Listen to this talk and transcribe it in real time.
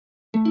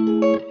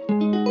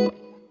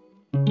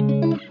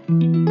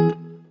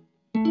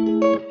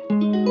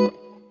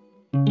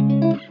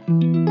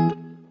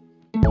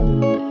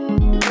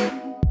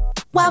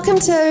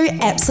to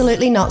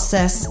Absolutely Not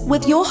Sis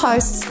with your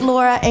hosts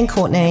Laura and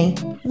Courtney.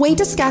 We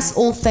discuss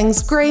all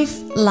things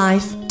grief,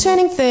 life,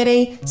 turning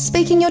 30,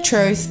 speaking your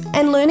truth,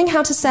 and learning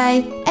how to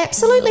say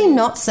absolutely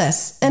not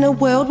sis in a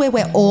world where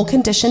we're all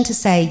conditioned to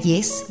say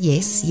yes,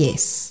 yes,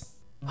 yes.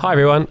 Hi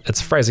everyone, it's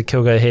Fraser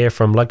Kilgo here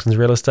from Lugton's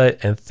Real Estate,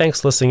 and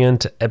thanks for listening in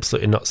to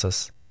Absolutely Not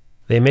Sis.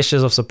 They're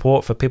messages of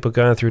support for people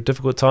going through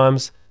difficult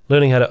times,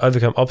 learning how to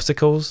overcome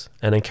obstacles,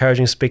 and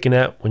encouraging speaking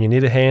out when you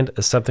need a hand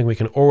is something we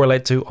can all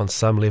relate to on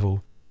some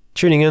level.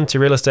 Tuning in to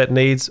real estate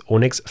needs or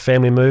next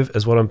family move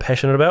is what I'm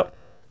passionate about.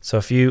 So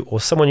if you or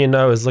someone you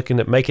know is looking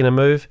at making a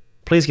move,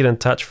 please get in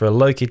touch for a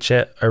low-key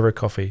chat over a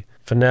coffee.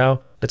 For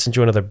now, let's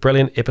enjoy another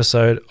brilliant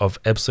episode of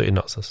Absolutely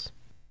Not Sis.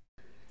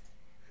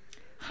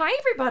 Hi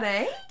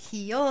everybody.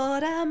 Kia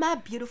ora, my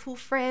beautiful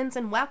friends,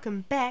 and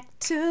welcome back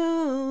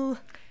to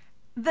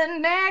The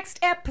next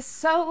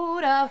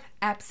episode of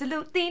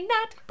Absolutely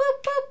Not.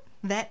 Boop boop.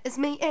 That Is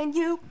Me and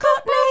You,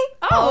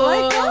 Courtney. Oh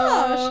my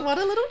gosh, what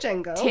a little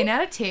jingle. 10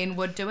 out of 10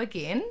 would do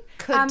again.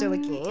 Could do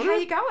again. How are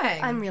you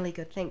going? I'm really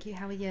good, thank you.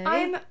 How are you?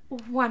 I'm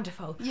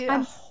wonderful.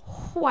 I'm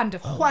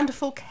wonderful.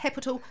 Wonderful,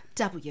 capital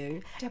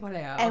W. W.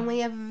 And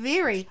we are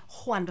very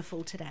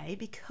wonderful today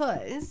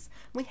because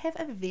we have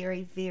a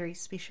very, very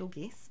special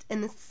guest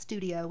in the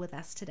studio with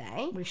us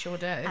today. We sure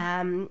do.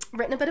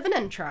 Written a bit of an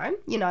intro,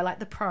 you know, like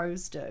the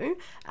pros do,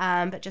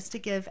 but just to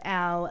give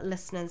our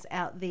listeners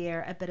out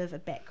there a bit of a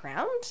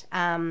background,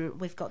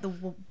 we've got the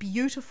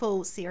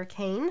beautiful Sarah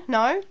Keane.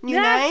 No?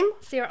 New name?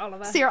 Sarah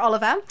Oliver. Sarah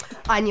Oliver.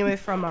 I knew her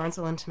from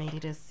Morrinsville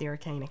Intermediate as Sarah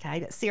Keane, okay,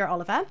 but Sarah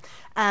Oliver.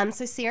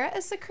 So Sarah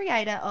is the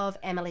creator of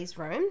Amalie's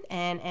Room,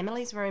 and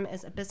Amalie's Room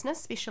is a business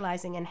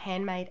specialising in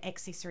handmade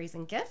accessories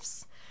and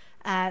gifts.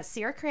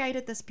 Sarah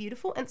created this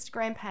beautiful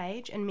Instagram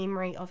page in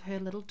memory of her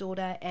little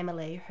daughter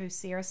Amalie, who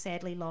Sarah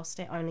sadly lost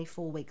at only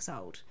 4 weeks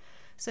old.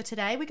 So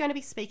today we're going to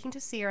be speaking to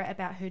Sarah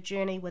about her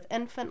journey with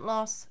infant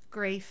loss,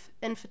 grief,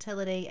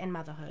 infertility and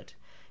motherhood.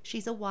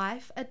 She's a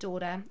wife, a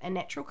daughter, a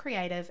natural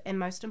creative, and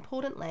most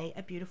importantly,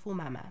 a beautiful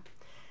mama.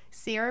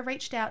 Sarah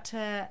reached out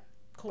to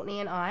Courtney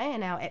and I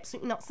in our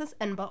Absolutely Not Sis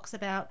inbox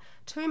about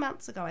 2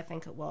 months ago, I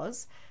think it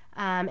was,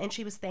 and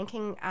she was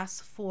thanking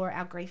us for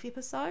our grief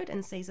episode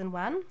in season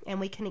 1, and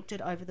we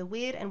connected over the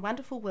weird and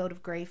wonderful world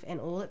of grief and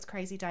all its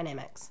crazy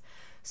dynamics.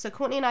 So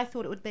Courtney and I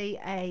thought it would be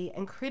a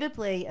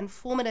incredibly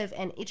informative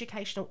and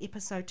educational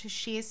episode to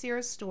share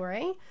Sarah's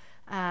story,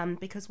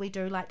 because we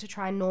do like to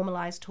try and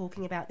normalise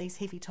talking about these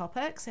heavy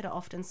topics that are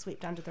often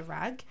swept under the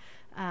rug,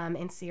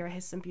 and Sarah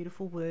has some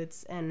beautiful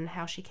words in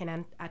how she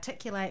can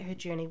articulate her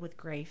journey with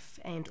grief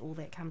and all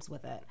that comes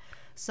with it.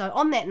 So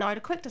on that note,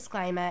 a quick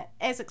disclaimer,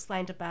 as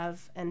explained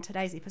above, in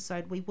today's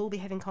episode we will be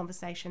having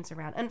conversations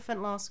around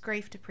infant loss,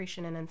 grief,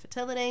 depression and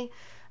infertility.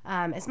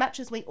 As much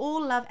as we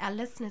all love our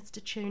listeners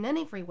to tune in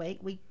every week,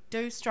 we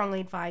do strongly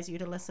advise you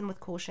to listen with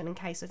caution in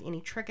case of any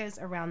triggers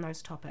around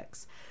those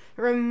topics.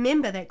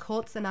 Remember that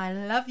Courts and I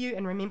love you,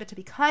 and remember to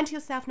be kind to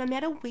yourself no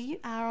matter where you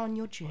are on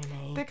your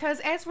journey. Because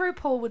as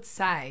RuPaul would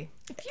say,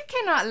 if you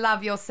cannot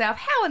love yourself,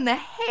 how in the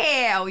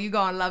hell you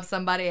gonna love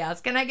somebody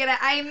else? Can I get an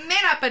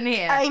amen up in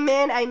here?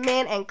 Amen,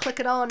 amen, and click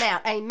it on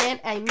out.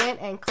 Amen, amen,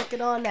 and click it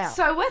on out.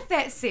 So with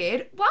that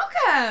said,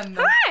 welcome.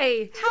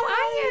 Hi. How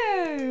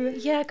are you?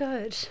 Yeah,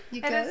 good. You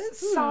It good?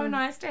 is so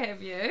nice to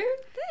have you.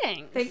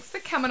 Thanks. Thanks for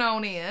coming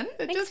on in.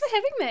 Thanks for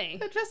having me.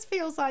 It just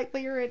feels like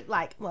we're at,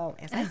 like, well,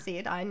 as I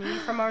said, I knew you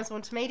from Morrinsville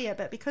Intermediate,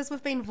 but because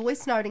we've been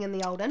voice noting in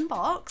the old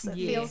inbox, it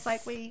feels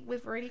like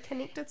we've already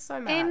connected so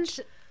much. And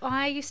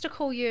I used to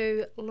call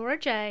you Laura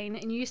Jane,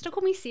 and you used to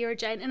call me Sarah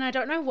Jane, and I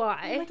don't know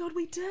why. Oh my God,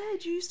 we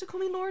did. You used to call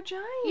me Laura Jane.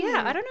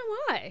 Yeah, I don't know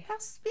why. How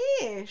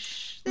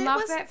special.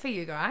 Love that for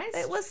you guys.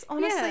 It was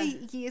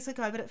honestly years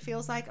ago, but it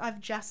feels like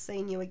I've just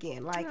seen you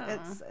again. Like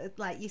it's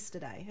like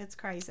yesterday. It's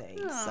crazy.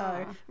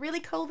 So really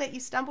cool that you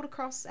stumbled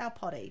across our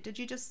potty. Did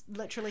you just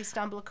literally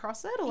stumble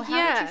across it, or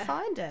how did you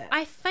find it?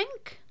 I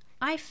think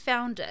I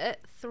found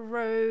it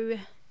through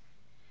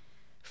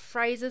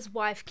Fraser's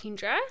wife,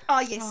 Kendra. Oh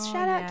yes,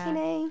 shout out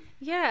Kenny.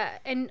 Yeah,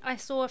 and I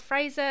saw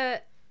Fraser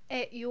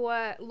at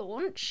your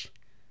launch.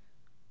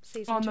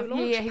 Season 2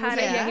 launch. Yeah, he was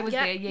there. Yeah, he was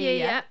there.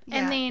 Yeah.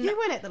 And then You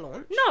weren't at the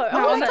launch. No, I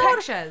No, on wasn't.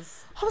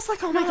 pictures. I was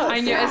like, oh my God. I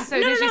knew as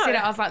soon No, as you no. said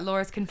it, I was like,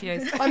 Laura's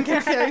confused. I'm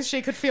confused.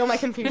 She could feel my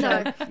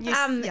confusion.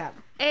 Yes. Yeah.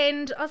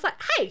 And I was like,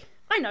 hey,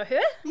 I know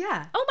her.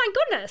 Yeah. Oh my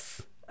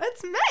goodness.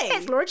 It's me.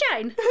 It's Laura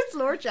Jane. It's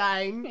Laura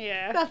Jane.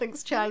 Yeah.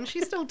 Nothing's changed. She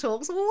still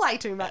talks way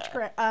too much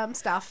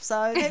stuff.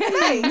 So that's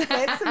me.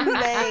 That's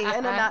me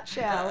in a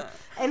nutshell.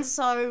 And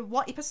so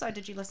what episode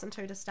did you listen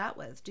to start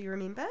with? Do you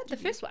remember? The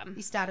first one.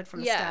 You started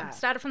from the Yeah, start.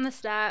 started from the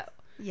start.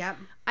 Yep.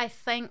 I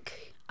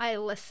think I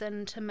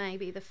listened to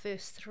maybe the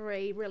first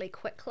 3 really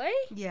quickly,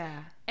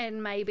 Yeah.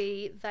 and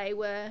maybe they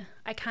were,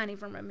 I can't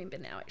even remember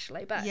now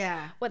actually, but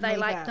Yeah, were they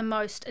like neither. the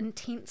most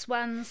intense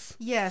ones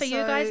Yeah, for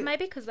you so- guys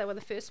maybe because they were the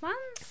first ones?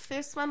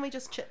 First one we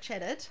just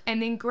chit-chatted.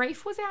 And then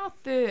grief was our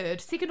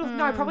third.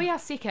 No, probably our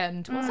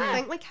second. Was I it?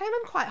 think we came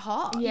in quite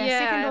hot. Yeah, Yeah.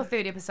 second or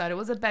third episode. It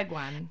was a big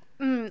one.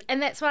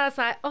 And that's why I was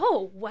like,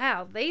 oh,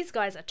 wow, these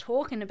guys are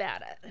talking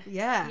about it.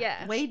 Yeah.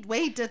 Yeah.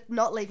 We did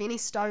not leave any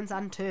stones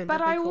unturned. But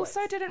did we, I Courts?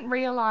 also didn't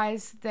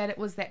realise that it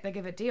was that big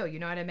of a deal, you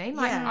know what I mean?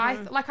 Like,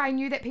 Yeah. I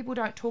knew that people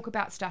don't talk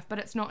about stuff, but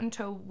it's not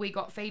until we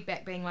got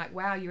feedback being like,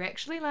 wow, you're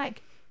actually,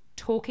 like,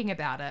 talking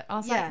about it. I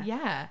was like,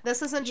 yeah.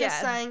 This isn't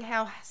just Yeah. saying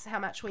how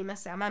much we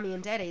miss our mummy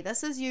and daddy.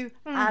 This is you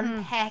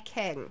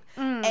unpacking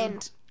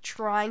and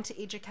trying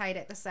to educate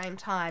at the same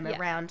time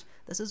around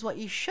this is what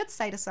you should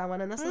say to someone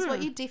and this is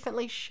what you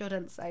definitely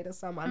shouldn't say to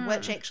someone,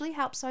 which actually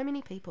helped so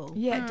many people.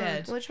 Yeah, it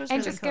did. Which was and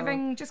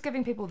really just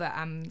giving people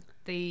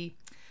the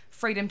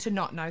freedom to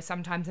not know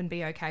sometimes and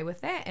be okay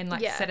with that, and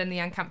like sit in the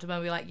uncomfortable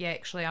and be like, yeah,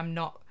 actually, I'm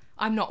not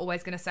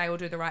always going to say or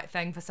do the right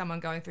thing for someone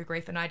going through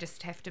grief, and I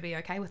just have to be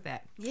okay with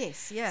that.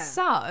 Yes, yeah.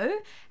 So,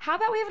 how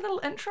about we have a little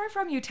intro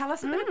from you? Tell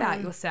us a bit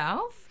about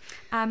yourself.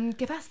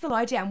 Give us the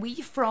lowdown. Where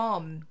you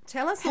from?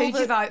 Tell us Who'd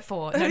you vote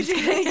for? No, just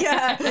kidding.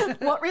 yeah.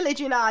 What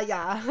religion are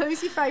ya?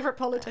 Who's your favourite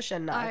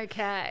politician? No.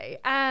 Okay.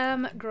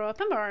 Grew up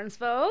in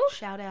Morrinsville.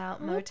 Shout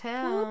out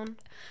Motown.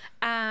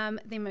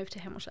 Then moved to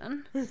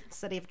Hamilton.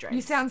 City of Dreams.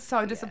 You sound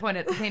so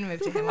disappointed. Then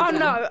moved to Hamilton. Oh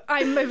no,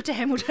 I moved to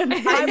Hamilton.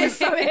 I was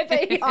so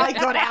happy. I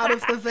got out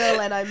of the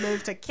Ville and I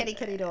moved to Kitty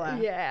Kitty Door.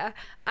 Yeah.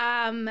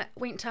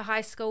 Went to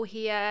high school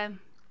here.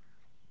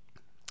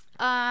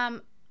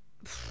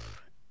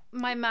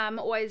 My mum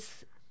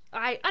always,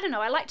 I don't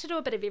know, I like to do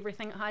a bit of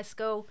everything at high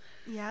school.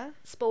 Yeah.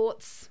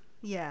 Sports,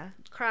 Yeah.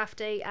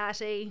 crafty,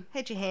 arty.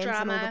 Had your hands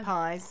drama. in all the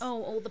pies.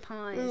 Oh, all the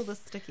pies. All the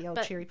sticky old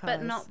but, cherry pies.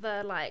 But not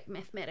the like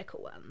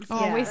mathematical ones.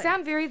 Oh, Yeah. we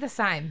sound very the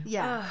same.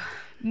 Yeah.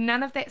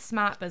 None of that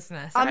smart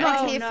business. I'm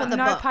not Oh, here no. for the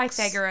no books.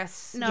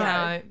 Pythagoras. No. You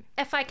know,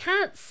 If I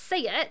can't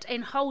see it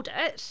and hold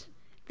it,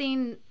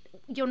 then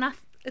you're nothing.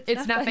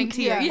 it's nothing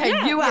to you. Yeah.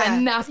 Yeah, you Yeah.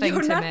 are nothing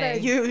You're to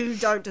nothing. me. You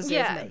don't deserve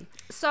Yeah. me.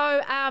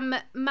 So,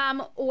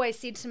 Mum always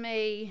said to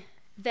me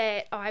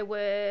that I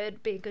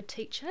would be a good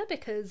teacher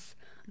because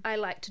I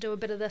like to do a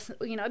bit of this,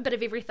 you know, a bit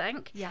of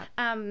everything. Yeah.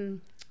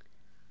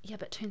 Yeah,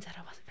 but it turns out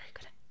I wasn't very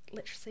good at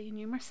literacy and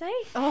numeracy.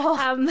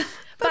 Oh,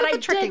 but of I a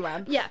tricky did,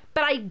 one. Yeah,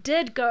 but I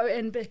did go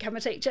and become a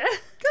teacher.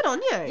 Good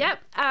on you. Yep.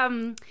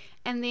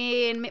 And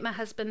then met my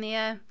husband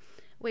there.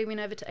 We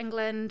went over to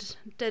England,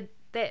 did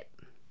that.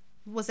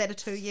 Was that a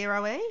 2-year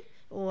OE?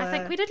 Or... I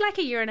think we did like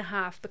a year and a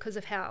half because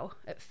of how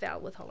it fell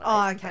with holidays.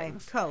 Oh, and okay.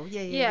 things. Cool.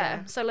 Yeah.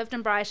 Yeah. So lived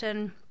in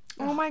Brighton.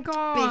 Oh my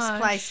god. Best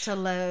place to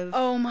live.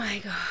 Oh my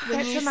god. When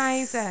That's you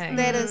amazing.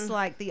 That is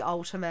like the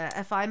ultimate.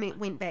 If I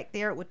went back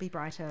there, it would be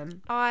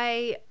Brighton.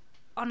 I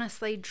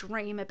honestly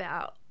dream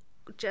about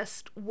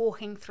just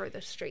walking through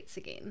the streets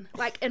again,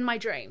 like in my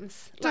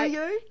dreams. Do Like,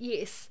 you?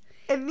 Yes.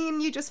 And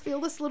then you just feel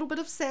this little bit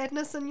of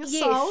sadness in your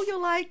Yes. soul. You're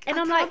like, And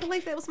I I'm can't like-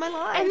 believe that was my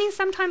life. And then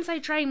sometimes I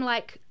dream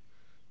like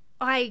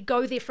I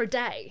go there for a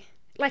day.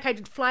 Like I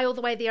fly all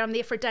the way there, I'm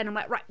there for a day, and I'm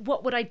like, right,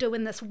 what would I do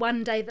in this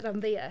one day that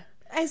I'm there?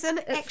 As in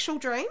actual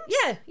dreams?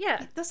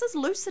 Yeah. This is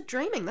lucid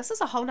dreaming. This is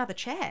a whole nother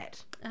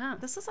chat. Oh.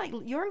 This is like,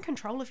 you're in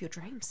control of your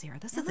dreams, Sarah.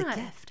 This is a Right.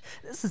 gift.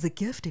 This is a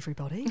gift,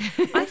 everybody.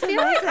 I feel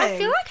like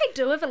I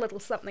do have a little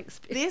something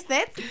special. There's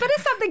that. But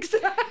it's something.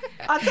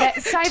 I've got,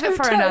 Save it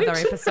for another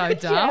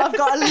episode, Dom. I've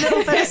got a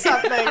little bit of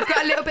something. I've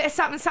got a little bit of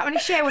something to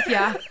share with you.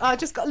 I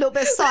just got a little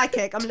bit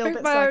psychic. I'm a little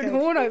bit My own psychic.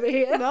 horn over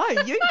here. No,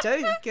 you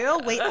do,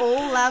 girl. We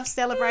all love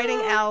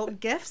celebrating our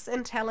gifts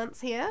and talents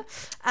here.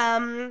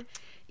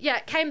 Yeah,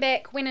 came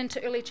back, went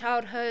into early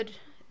childhood,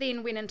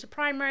 then went into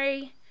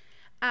primary,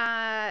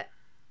 and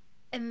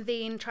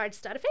then tried to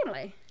start a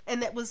family.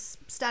 And that was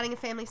starting a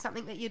family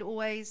something that you'd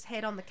always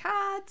had on the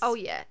cards? Oh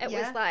yeah, it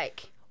Yeah. was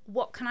like,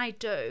 what can I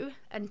do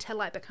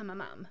until I become a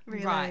mum?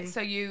 Really? Right. So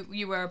you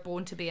were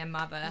born to be a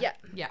mother. Yeah.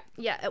 Yeah.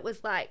 Yeah, it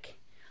was like,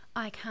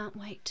 I can't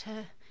wait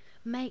to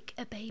make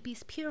a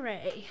baby's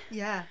puree.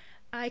 Yeah.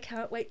 I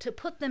can't wait to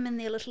put them in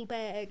their little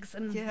bags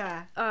and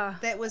Yeah. oh,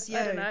 That was you.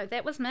 I don't know,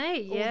 that was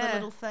me. All Yeah. the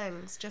little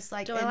things. Just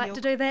like do in I like your...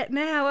 to do that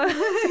now?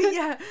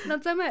 Yeah.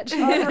 Not so much.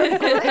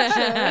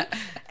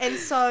 And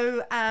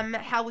so,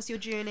 how was your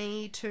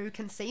journey to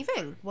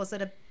conceiving? Was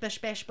it a bish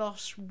bash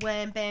bosh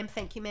wham bam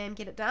thank you ma'am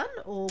get it done,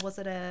 or was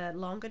it a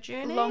longer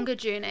journey? Longer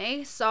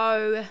journey.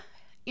 So,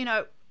 you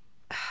know,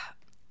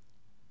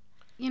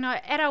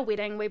 at our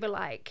wedding we were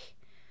like,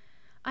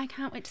 I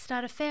can't wait to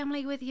start a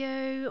family with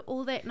you,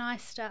 all that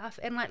nice stuff.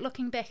 And like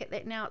looking back at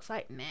that now, it's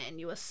like, man,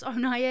 you were so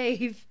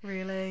naive.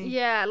 Really?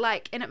 Yeah,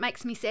 like, and it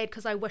makes me sad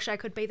because I wish I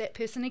could be that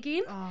person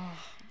again. Oh,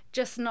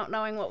 Just not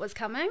knowing what was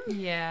coming.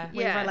 Yeah. we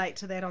Yeah. relate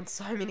to that on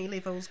so many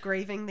levels.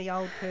 Grieving the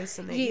old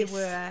person that Yes. you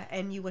were,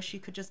 and you wish you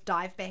could just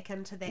dive back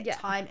into that Yeah.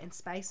 time and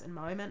space and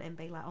moment and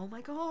be like, oh my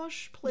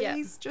gosh,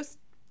 please just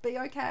be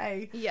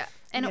okay. Yeah.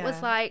 And it was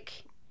Yeah.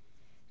 like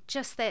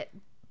just that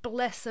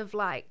bliss of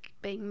like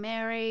being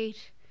married.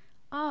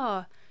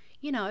 Oh,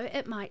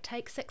 it might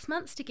take 6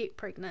 months to get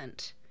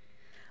pregnant.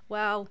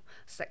 Well,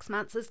 6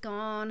 months is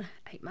gone,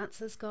 8 months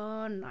is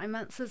gone, 9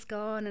 months is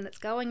gone, and it's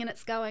going and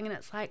it's going, and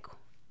it's like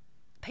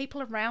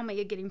people around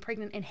me are getting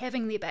pregnant and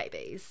having their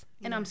babies,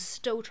 and I'm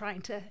still trying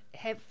to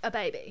have a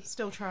baby.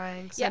 Still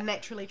trying. So Yeah.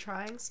 naturally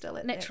trying still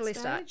at Naturally that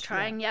start stage?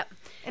 trying, Yeah. yep.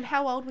 And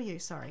how old were you,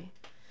 sorry?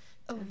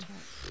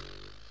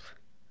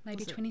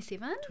 maybe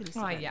 27.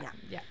 27, Oh,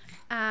 yeah.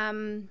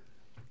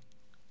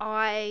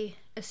 I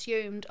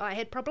assumed I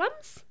had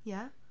problems,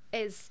 Yeah.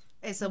 as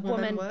As a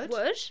woman would.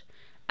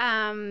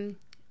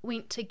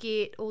 Went to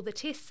get all the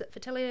tests at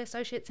Fertility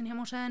Associates in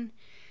Hamilton,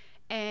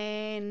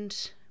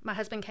 and my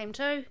husband came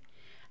too.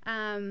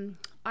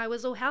 I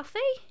was all healthy,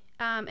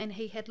 and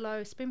he had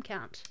low sperm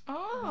count.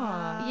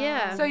 Oh.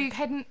 Yeah. So you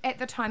hadn't at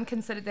the time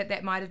considered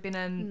that might have been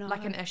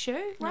an issue?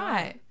 No.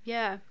 Right.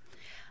 Yeah.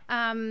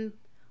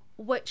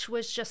 Which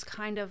was just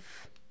kind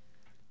of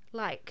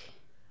like,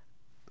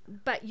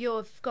 but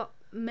you've got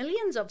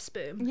millions of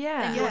sperm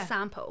in your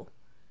sample.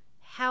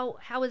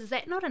 How is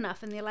that not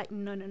enough? And they're like,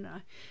 no.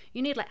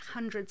 You need like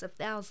hundreds of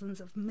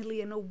thousands of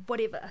million or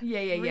whatever.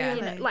 Yeah.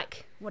 You know,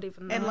 like whatever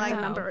the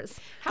number is.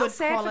 How Good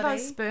sad quality. for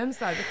those sperms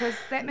though, because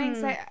that means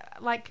that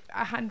like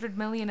 100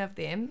 million of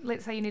them,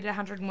 let's say you need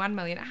 101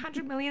 million,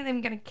 100 million of them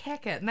are going to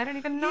cack it and they don't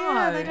even know.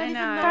 Yeah, they don't even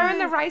know. They're in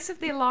the race of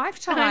their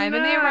lifetime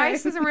and their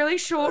race is a really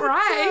short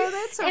race.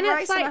 That's a And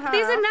race it's like, and a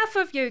there's half. enough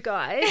of you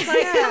guys.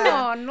 Like, come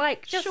on,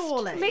 like just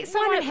Surely. Let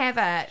someone have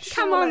it.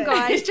 come on, Surely.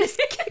 guys, just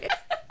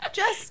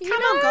Just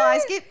come on,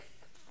 guys, get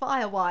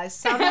Firewise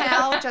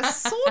somehow.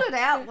 Just sort it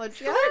out, would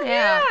you?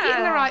 Yeah. Get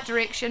in the right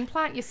direction,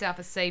 plant yourself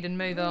a seed and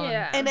move on.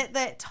 yeah. And at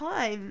that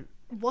time,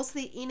 was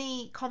there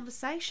any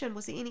conversation?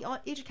 Was there any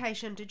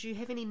education? Did you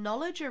have any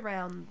knowledge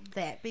around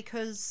that?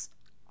 Because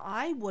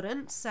I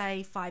wouldn't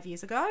say 5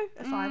 years ago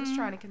if I was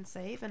trying to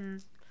conceive.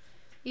 And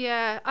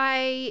Yeah,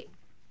 I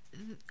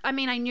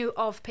mean, I knew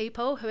of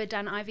people who had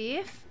done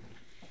IVF,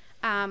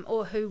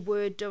 or who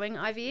were doing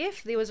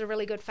IVF. There was a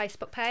really good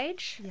Facebook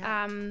page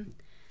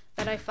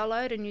that I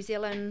followed, a New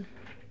Zealand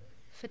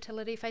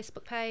fertility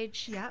Facebook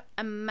page. Yeah.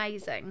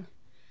 Amazing.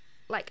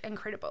 Like,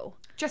 incredible.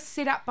 Just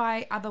set up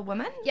by other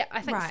women? Yeah,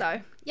 I think Right.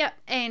 so. Yeah,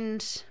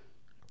 and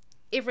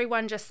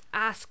everyone just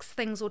asks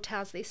things or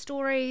tells their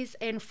stories,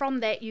 and from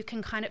that you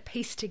can kind of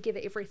piece together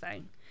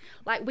everything.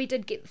 Like, we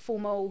did get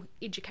formal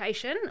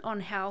education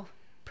on how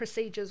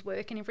procedures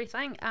work and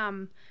everything,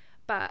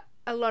 but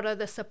a lot of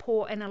the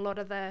support and a lot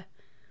of the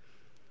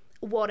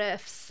what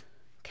ifs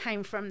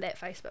came from that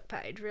Facebook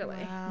page, really.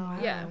 wow,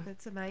 Yeah.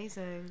 that's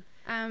amazing.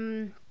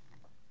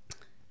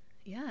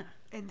 Yeah.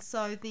 And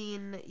so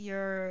then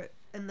you're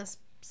in this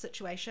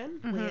situation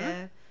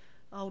where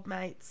old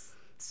mates,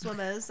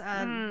 swimmers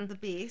aren't the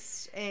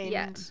best.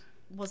 And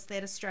was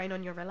that a strain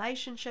on your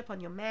relationship, on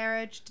your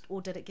marriage,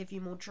 or did it give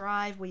you more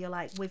drive where you're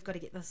like, we've got to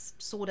get this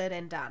sorted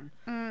and done?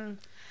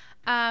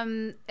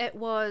 It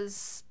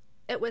was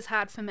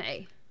hard for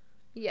me.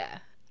 Yeah.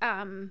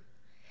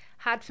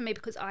 Hard for me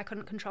because I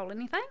couldn't control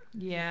anything.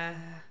 Yeah.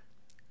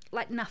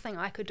 Like, nothing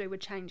I could do would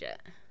change it.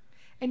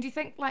 And do you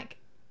think, like,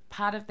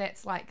 part of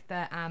that's, like,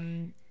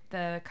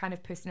 the kind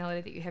of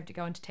personality that you have to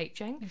go into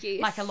teaching?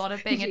 Yes. Like, a lot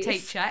of being a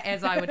teacher,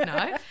 as I would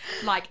know,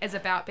 like, is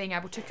about being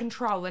able to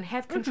control and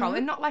have control.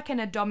 And not, like, in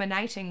a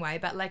dominating way,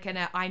 but, like, in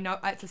a, I know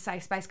it's a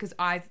safe space because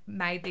I've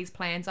made these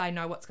plans. I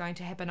know what's going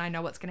to happen. I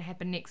know what's going to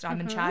happen next.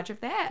 I'm in charge of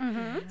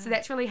that. So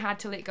that's really hard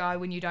to let go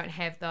when you don't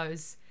have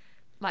those...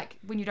 Like,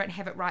 when you don't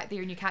have it right there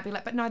and you can't be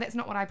like, but no, that's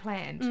not what I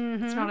planned.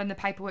 It's not in the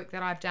paperwork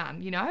that I've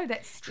done, you know?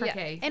 That's tricky.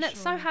 Yeah. And it's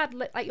so hard,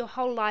 like, your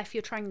whole life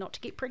you're trying not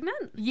to get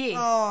pregnant. Yes.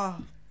 Oh,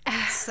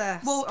 sis,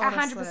 Well,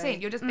 honestly.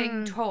 100%. You're just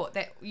being taught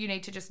that you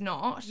need to just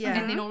not. Yeah.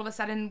 And then all of a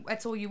sudden,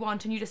 it's all you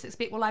want and you just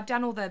expect, well, I've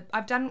done all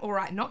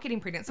right not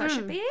getting pregnant, so it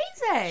should be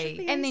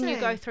easy. And then you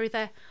Easy. go through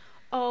the,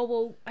 oh,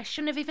 well, I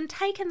shouldn't have even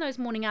taken those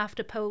morning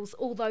after pills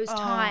all those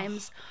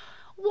times.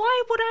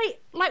 Why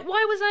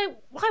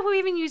were we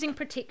even using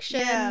protection?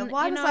 Yeah,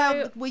 why you was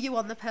know? were you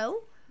on the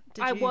pill?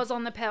 I was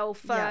on the pill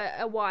for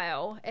a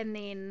while, and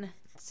then...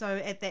 So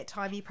at that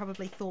time you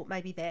probably thought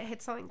maybe that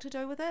had something to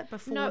do with it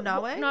before No,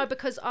 knowing? no,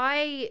 because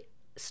I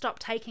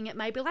stopped taking it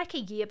maybe like a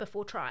year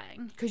before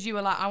trying. Because you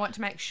were like, I want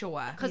to make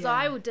sure. Because Yeah.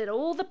 I did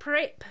all the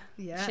prep.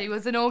 Yeah. She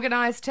was an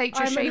organised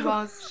teacher,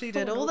 She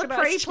did all the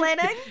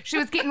pre-planning. She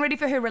was getting ready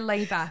for her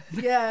reliever.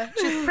 Yeah.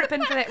 She was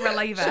prepping for that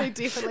reliever. She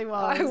definitely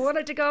was. I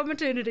wanted to go on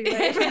maternity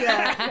leave.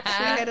 Yeah.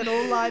 She had it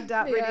all lined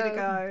up, ready to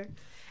go.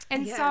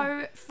 And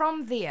so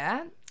from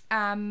there,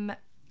 I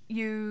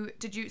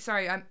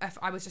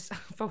was just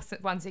for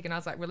 1 second I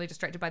was like really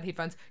distracted by the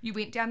headphones. You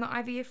went down the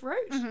IVF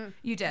route.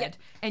 You did,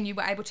 and you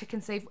were able to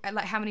conceive.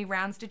 Like, how many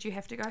rounds did you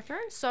have to go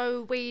through?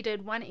 So we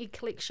did one egg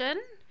collection,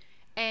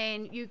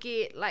 and you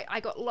get, like, I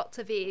got lots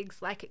of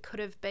eggs. Like, it could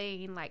have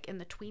been like in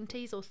the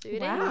 20s or 30s.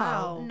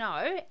 Wow.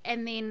 No,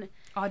 and then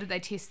Did they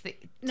test the?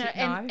 no,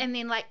 and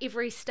then like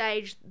every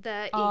stage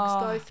the eggs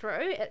go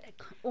through, it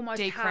almost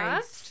Decreased.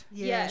 halved.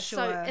 Yeah,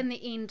 So sure. in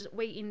the end,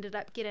 we ended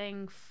up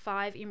getting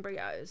 5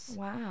 embryos.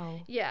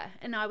 Wow. Yeah,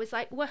 and I was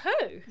like,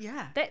 woohoo!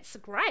 Yeah. That's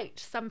great.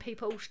 Some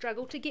people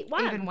struggle to get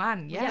one. Even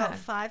one, You yeah. got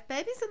 5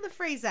 babies in the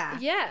freezer.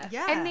 Yeah.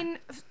 Yeah. And then,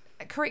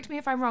 correct me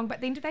if I'm wrong, but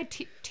then do they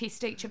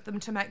test each of them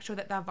to make sure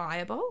that they're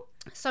viable?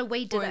 So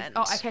we didn't.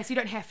 Oh, okay. So you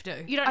don't have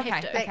to. You don't have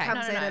Okay, to. that Okay.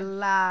 comes No, no, at a no.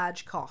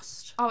 large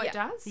cost. Oh, it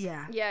Yeah. does.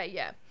 Yeah.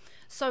 Yeah.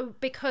 So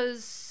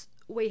because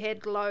we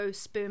had low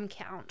sperm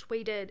count,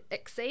 we did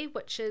ICSI,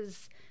 which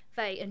is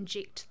they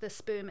inject the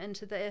sperm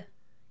into the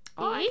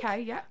Oh, egg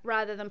okay, yeah.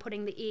 rather than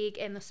putting the egg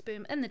and the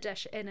sperm in the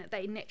dish, and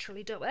they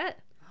naturally do it.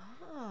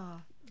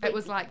 Oh, It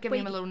was like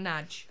giving him a little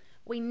nudge.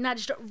 We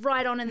nudged it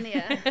right on in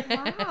there.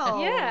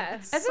 wow. Yeah.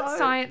 Isn't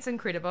science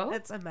incredible?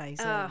 It's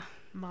amazing.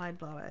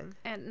 Mind-blowing.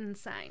 And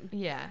insane.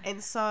 Yeah.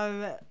 And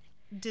so,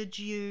 did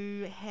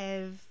you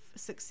have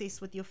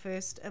success with your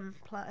first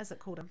implant? Is it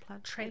called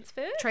implant?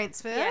 Transfer?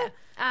 Transfer? Yeah.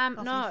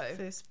 Of No. your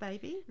first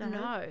baby?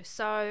 No.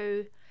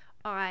 So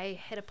I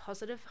had a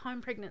positive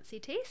home pregnancy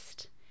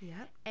test,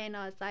 Yeah. and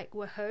I was like,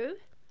 woohoo,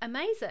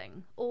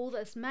 amazing. All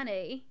this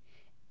money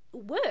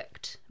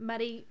worked.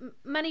 Money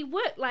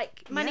worked.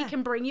 Like, money Yeah.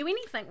 can bring you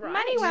anything, right?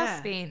 Money well Yeah.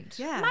 spent.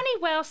 Yeah. Money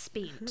well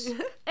spent.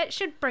 It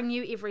should bring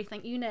you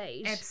everything you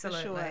need.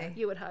 Absolutely. sure.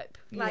 You would hope.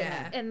 Like,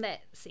 Yeah. in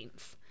that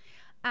sense.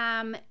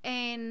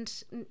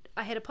 And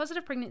I had a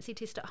positive pregnancy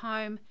test at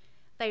home.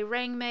 They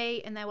rang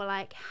me and they were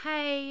like,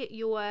 hey,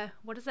 your,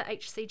 what is it,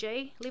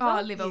 HCG level?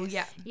 Oh, level,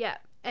 Yes. yeah.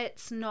 Yeah,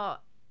 it's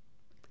not,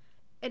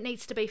 it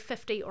needs to be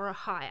 50 or a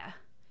higher.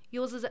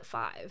 Yours is at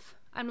 5.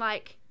 I'm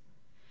like,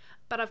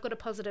 but I've got a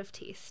positive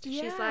test.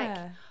 She's like,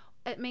 Yeah.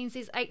 it means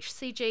there's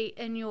HCG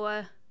in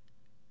your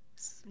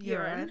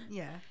urine,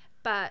 Yeah.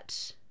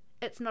 but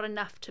it's not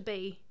enough to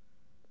be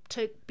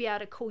able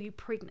to call you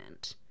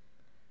pregnant.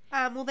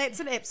 Well, that's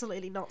an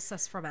absolutely not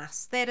cis from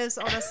us. That is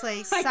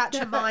honestly such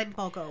a mind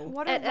boggle.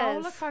 What a It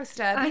roller is.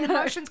 coaster. I The know.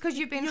 emotions, because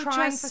you've been You're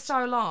trying for just-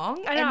 so long,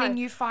 I and know. then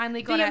you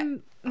finally got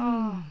it.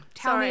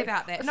 Tell me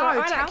about that. Sorry,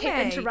 No, I tell don't keep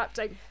me.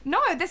 interrupting.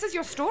 No, this is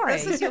your story.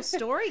 This is your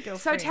story, So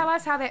girlfriend. tell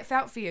us how that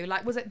felt for you.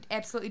 Like, was it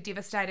absolutely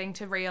devastating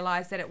to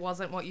realise that it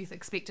wasn't what you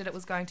expected it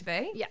was going to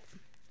be?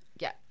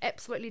 Yeah,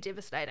 absolutely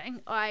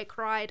devastating. I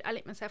cried. I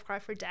let myself cry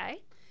for a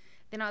day.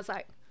 Then I was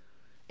like,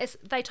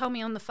 they told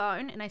me on the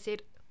phone, and I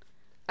said,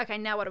 okay,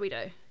 now what do we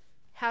do?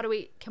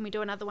 Can we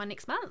do another one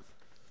next month?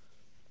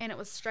 And it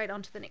was straight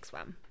on to the next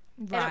one.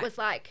 And Right. it was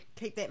like,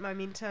 Keep that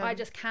momentum. I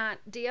just can't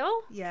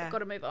deal. Yeah. I've got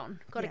to move on.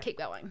 Got to Yeah. keep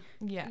going.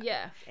 Yeah.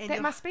 Yeah. And That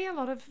you're- must be a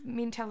lot of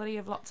mentality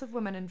of lots of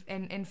women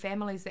and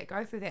families that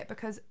go through that,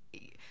 because,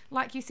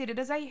 like you said, it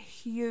is a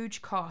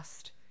huge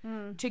cost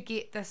to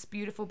get this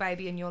beautiful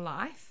baby in your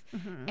life.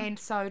 And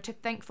so to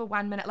think for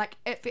 1 minute, like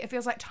it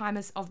feels like time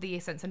is of the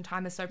essence, and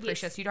time is so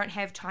precious. You don't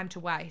have time to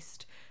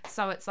waste.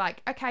 So it's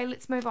like, okay,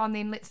 let's move on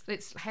then.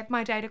 Let's have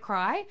my day to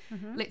cry.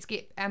 Let's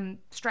get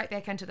straight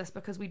back into this,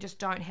 because we just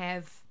don't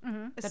have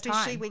the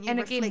Especially time. when you and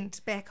reflect again,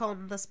 back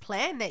on this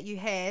plan that you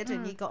had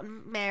and you got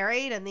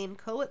married, and then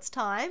cool, it's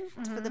time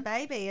for the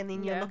baby, and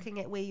then you're Yeah. looking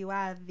at where you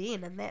are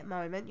then in that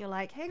moment. You're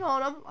like, hang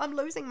on, I'm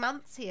losing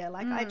months here.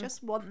 Like, I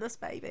just want this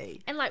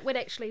baby. And like, we'd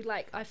actually,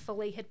 like, I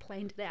fully had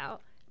planned it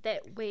out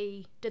that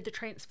we did the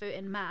transfer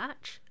in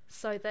March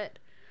so that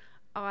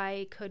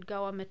I could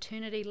go on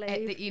maternity leave.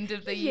 at the end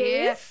of the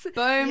Yes. year,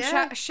 boom,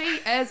 Yeah. she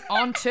is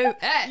on to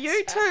it.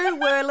 You two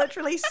were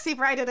literally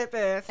separated at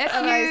birth. If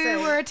Amazing. you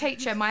were a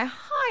teacher, my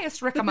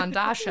highest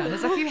recommendation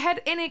is, if you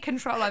had any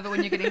control over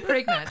when you're getting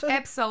pregnant,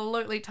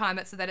 absolutely time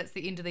it so that it's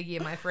the end of the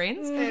year, my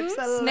friends.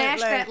 Absolutely.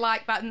 Smash that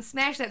like button,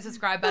 smash that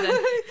subscribe button,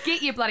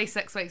 get your bloody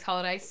 6 weeks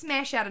holiday,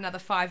 smash out another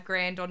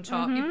 $5,000 on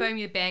top. You boom,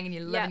 you bang, and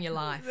you're living your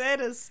life. That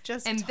is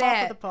just And top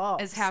that of the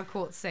pops. is how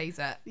Court sees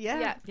it. Yeah.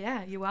 Yeah.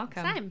 Yeah, you're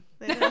welcome. Same.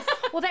 That is.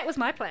 Well, that was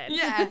my plan.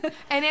 Yeah,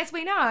 and as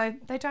we know,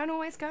 they don't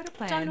always go to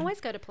plan. Don't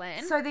always go to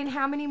plan. So then,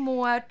 how many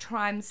more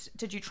trimes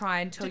did you try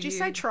until Did you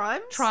say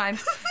trimes?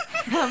 Trimes.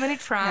 How many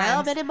trimes?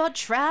 How many more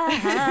trimes?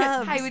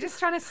 Hey, we're just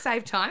trying to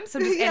save time, so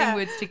I'm just Yeah. adding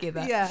words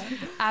together. Yeah.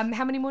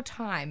 How many more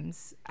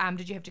times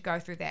did you have to go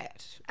through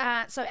that?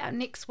 So our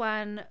next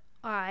one,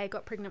 I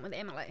got pregnant with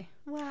Amalie.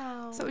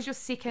 Wow. So it was your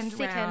second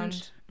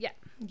round. Yeah.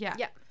 Yeah.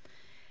 Yeah.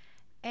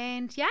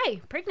 And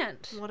yay,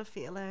 pregnant. What a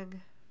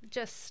feeling.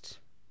 Just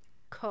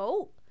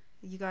cool.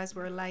 You guys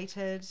were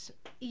elated.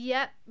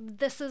 Yep,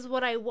 this is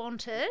what I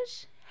wanted.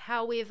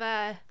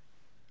 However,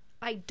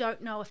 I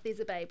don't know if there's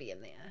a baby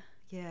in there.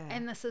 Yeah.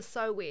 And this is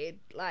so weird.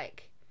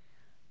 Like,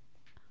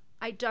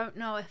 I don't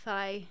know if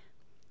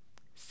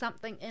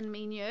something in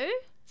me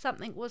knew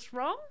something was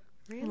wrong.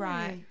 really?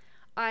 Right.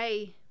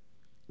 I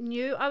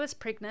knew I was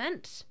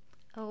pregnant,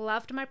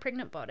 loved my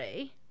pregnant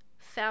body,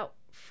 felt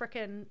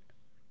freaking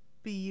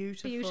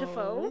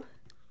beautiful,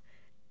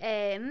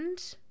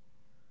 and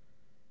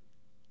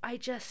I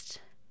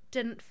just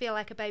didn't feel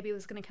like a baby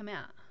was going to come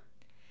out.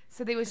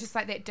 So there was just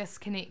like that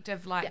disconnect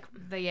of like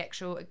the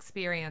actual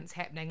experience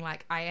happening.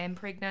 Like, I am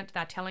pregnant.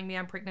 They're telling me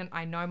I'm pregnant.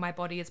 I know my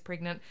body is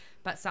pregnant,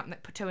 but something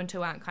that 2 and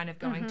 2 aren't kind of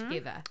going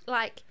together.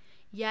 Like,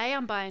 yay,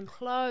 I'm buying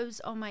clothes.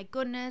 Oh my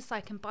goodness,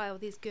 I can buy all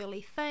these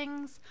girly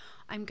things.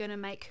 I'm going to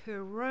make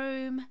her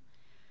room.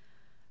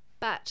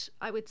 But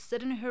I would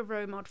sit in her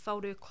room, I'd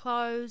fold her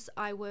clothes,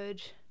 I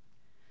don't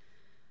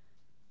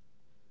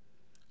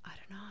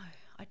know,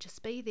 I'd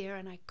just be there,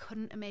 and I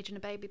couldn't imagine a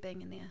baby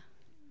being in there.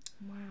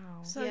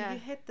 Wow. So Yeah. you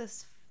had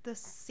this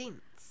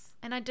sense.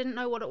 And I didn't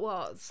know what it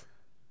was.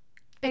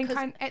 And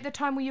Because- at the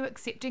time, were you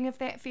accepting of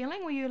that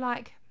feeling? Were you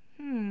like,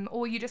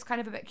 or were you just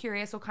kind of a bit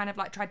curious, or kind of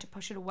like tried to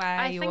push it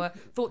away, think- or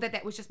thought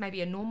that was just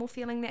maybe a normal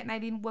feeling that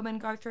maybe women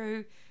go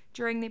through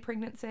during their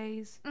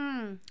pregnancies?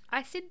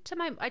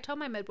 I told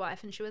my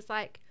midwife, and she was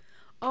like,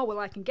 oh, well,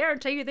 I can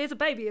guarantee you there's a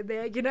baby in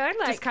there, you know?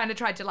 Like, just kind of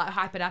tried to like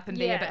hype it up and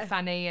be a bit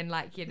funny and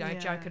like, you know, Yeah.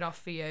 joke it off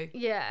for you.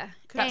 yeah.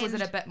 But was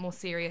it a bit more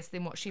serious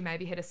than what she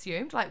maybe had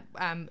assumed? Like,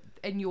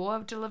 in your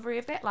delivery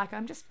of that, like,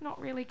 I'm just not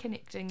really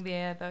connecting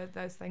there.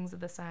 Those things are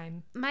the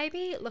same.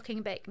 Maybe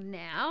looking back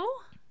now,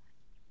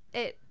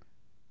 it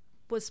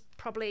was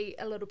probably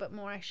a little bit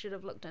more I should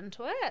have looked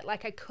into it.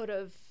 Like, I could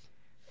have.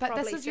 But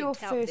this is your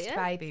seeked out first there.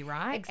 baby,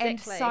 right?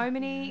 Exactly. And so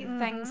many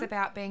things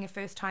about being a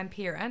first-time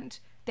parent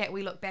that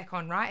we look back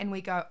on, right? And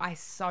we go, I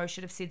so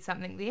should have said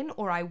something then,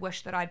 or I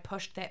wish that I'd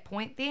pushed that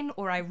point then,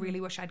 or I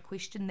really wish I'd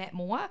questioned that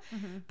more.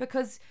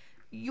 Because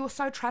you're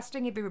so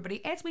trusting of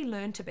everybody, as we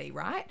learn to be,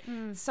 right?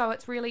 So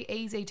it's really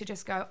easy to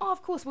just go, oh,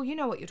 of course, well, you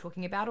know what you're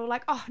talking about, or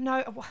like, oh,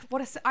 no,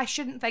 I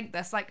shouldn't think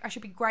this, like, I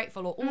should be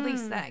grateful, or all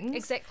these things.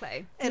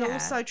 Exactly. And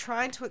also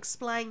trying to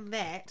explain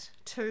that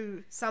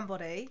to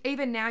somebody.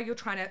 Even now you're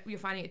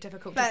finding it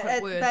difficult But to put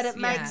it, words. but it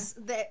makes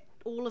that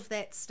all of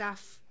that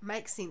stuff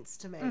makes sense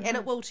to me, and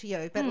it will to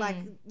you. But like,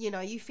 you know,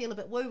 you feel a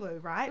bit woo-woo,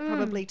 right?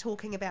 Probably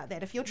talking about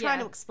that. If you're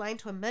trying to explain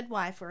to a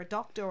midwife or a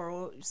doctor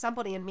or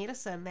somebody in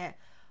medicine that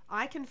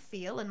I can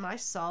feel in my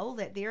soul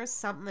that there is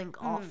something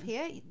off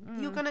here,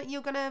 they're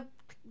gonna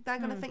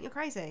think you're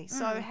crazy.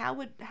 So how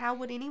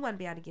would anyone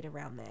be able to get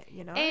around that?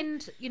 You know,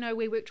 And, you know,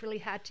 we worked really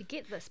hard to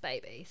get this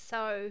baby.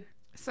 So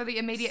the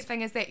immediate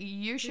thing is that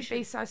you should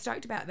be so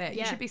stoked about that. You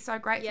Yeah. should be so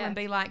grateful Yeah. and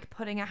be like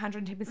putting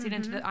 110%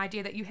 into the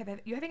idea that you're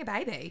having a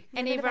baby.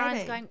 and having a everyone's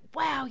baby. going,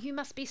 wow, you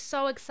must be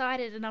so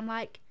excited. And I'm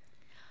like,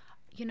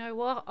 you know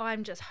what?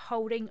 I'm just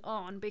holding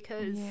on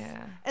because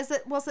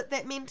was it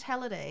that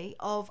mentality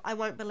of I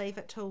won't believe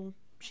it till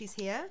she's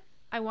here?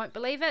 I won't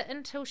believe it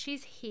until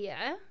she's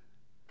here.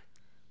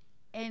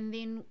 And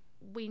then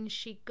when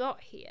she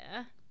got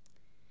here,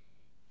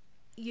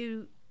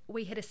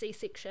 we had a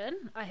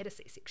C-section. I had a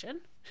C-section.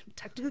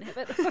 Doug didn't have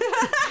it.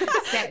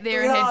 Sat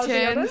there and had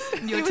turns.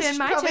 He Your was turn,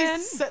 my probably turn.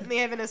 sitting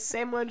there having a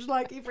sandwich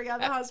like every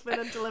other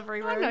husband in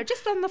delivery room. Oh no,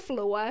 just on the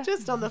floor.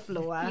 Just on the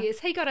floor. Yes,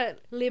 he got a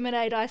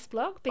lemonade ice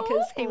block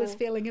because he was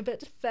feeling a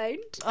bit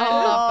faint. I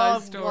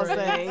love those was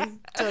stories.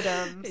 he?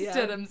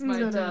 Tudums. Studums,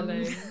 my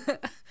darling.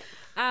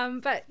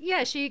 But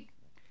yeah, she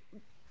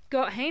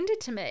got handed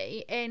to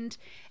me, and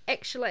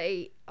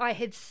actually I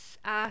had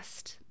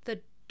asked the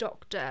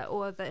doctor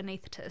or the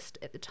anaesthetist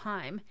at the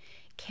time,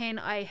 can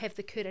I have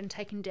the curtain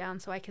taken down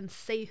so I can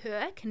see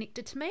her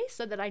connected to me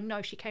so that I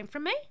know she came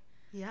from me?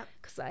 Yep.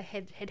 Because I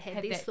had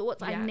these that-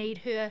 thoughts. yeah. I need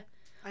her.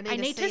 I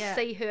need to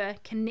see her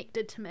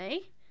connected to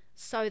me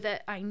so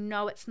that I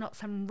know it's not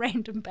some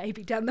random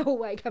baby down the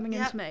hallway coming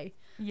Yep. into me.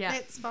 Yeah.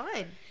 That's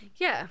fine.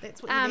 Yeah.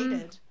 That's what you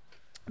needed.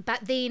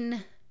 But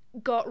then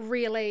got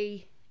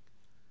really,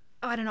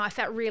 I don't know, I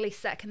felt really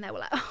sick, and they were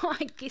like, oh,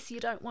 I guess you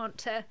don't want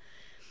to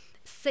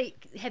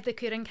have the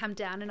curtain come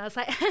down. And I was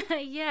like,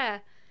 yeah.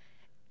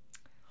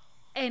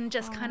 And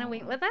just kind of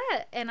went with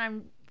it. And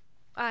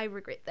I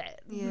regret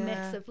that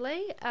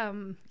massively.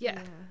 Yeah.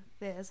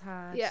 That is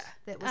hard. Yeah.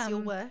 That was your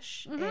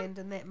wish, and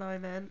in that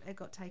moment, it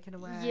got taken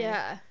away.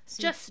 Yeah.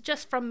 So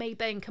Just from me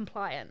being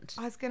compliant.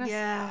 I was going to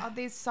Yeah. say,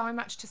 there's so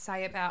much to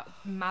say about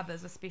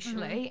mothers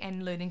especially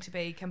and learning to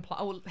be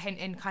compliant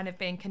and kind of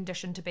being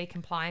conditioned to be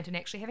compliant and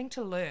actually having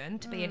to learn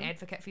to be an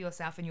advocate for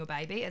yourself and your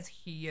baby is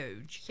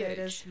huge. It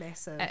is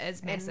massive. It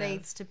is massive. And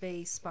needs to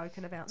be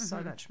spoken about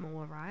so much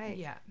more, right?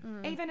 Yeah.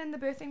 Even in the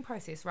birthing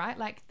process, right?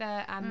 Like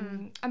I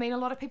mean, a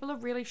lot of people are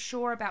really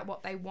sure about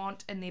what they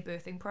want in their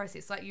birthing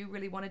process. Like you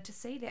really wanted to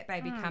see that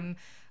baby come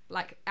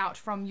like out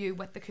from you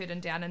with the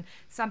curtain down, and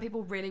some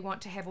people really want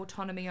to have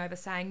autonomy over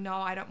saying, no,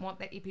 I don't want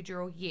that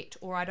epidural yet,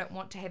 or I don't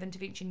want to have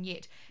intervention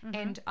yet.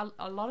 And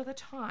a lot of the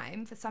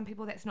time for some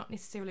people that's not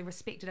necessarily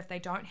respected if they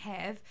don't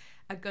have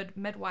a good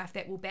midwife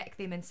that will back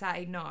them and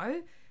say,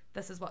 no,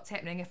 this is what's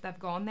happening if they've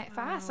gone that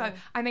far. So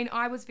I mean,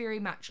 I was very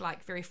much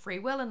like very free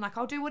will and like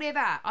I'll do whatever,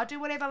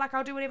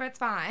 it's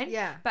fine.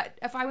 Yeah. But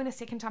if I went a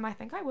second time, I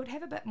think I would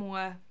have a bit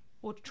more,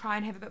 or try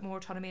and have a bit more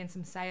autonomy and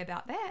some say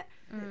about that.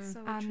 That's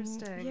so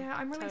interesting. Yeah,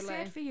 I'm really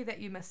sad for you that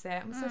you missed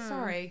that. I'm so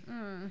sorry.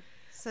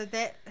 So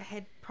that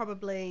had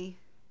probably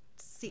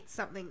set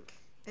something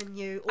in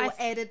you, or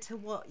added to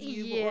what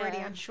you were already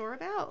unsure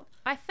about.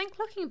 I think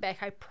looking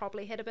back, I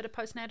probably had a bit of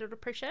postnatal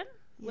depression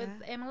with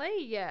Yeah.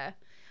 Amalie. Yeah.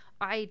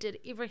 I did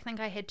everything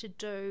I had to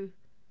do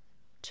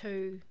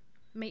to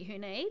meet her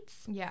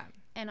needs, Yeah.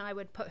 and I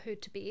would put her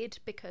to bed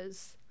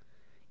because,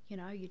 you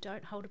know, you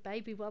don't hold a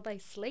baby while they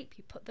sleep.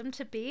 You put them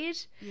to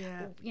bed,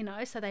 Yeah. you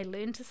know, so they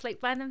learn to sleep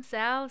by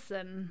themselves,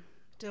 and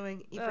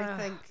Doing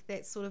everything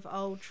that sort of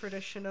old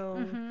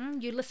traditional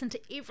you listen to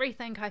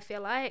everything, I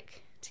feel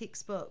like.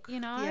 textbook. You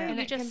know, Yeah. And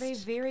You it can be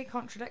just- very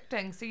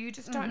contradicting. So you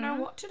just don't know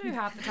what to do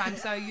half the time.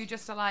 So you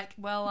just are like,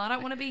 well, I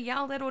don't want to be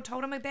yelled at or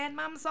told I'm a bad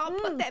mum, so I'll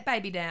put that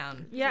baby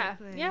down. Yeah,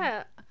 Exactly.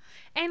 yeah.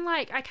 And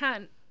like I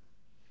can't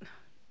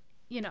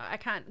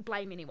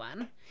blame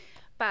anyone,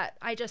 but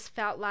I just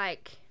felt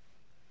like,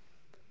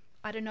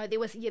 I don't know, there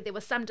was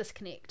some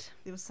disconnect.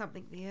 There was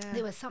something there.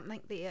 There was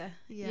something there.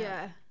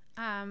 Yeah.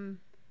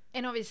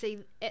 And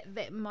obviously at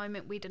that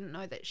moment we didn't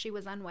know that she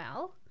was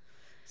unwell.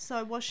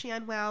 So was she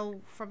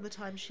unwell from the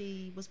time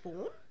she was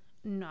born?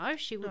 No,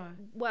 she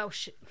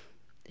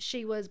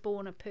was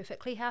born a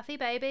perfectly healthy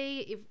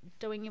baby,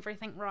 doing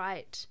everything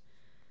right.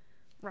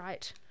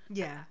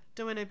 Yeah,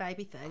 doing her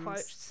baby things.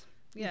 Quotes.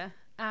 Yeah.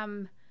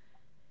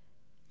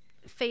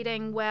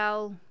 Feeding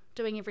well,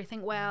 doing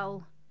everything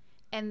well,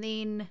 and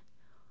then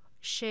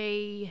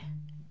she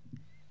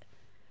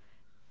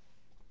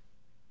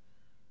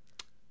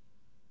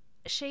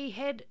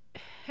had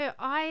her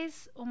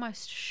eyes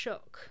almost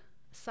shook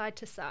side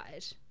to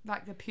side.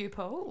 Like the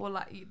pupil, or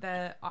like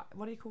the,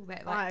 what do you call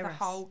that? Like Iris.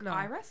 the whole No.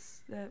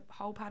 iris? The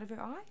whole part of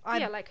her eye?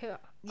 Yeah, like her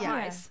Yeah.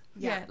 eyes.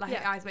 Yeah, like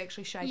her eyes were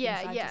actually shaking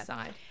side to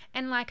side.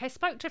 And like I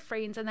spoke to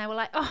friends and they were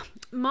like, oh,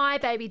 my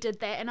baby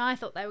did that and I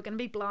thought they were going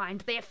to be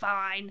blind. They're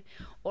fine.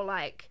 Or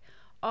like,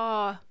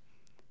 oh,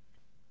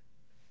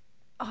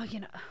 you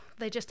know,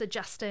 they're just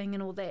adjusting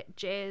and all that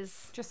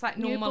jazz. Just like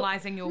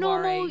normalising your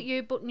normal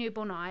worry.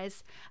 Newborn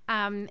eyes.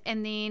 And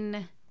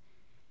then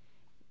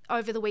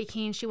over the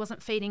weekend she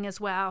wasn't feeding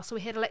as well. So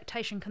we had a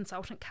lactation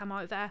consultant come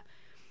over.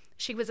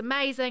 She was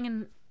amazing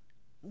and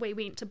we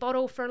went to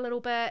bottle for a little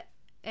bit.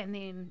 And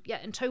then,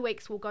 in 2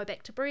 weeks we'll go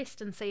back to breast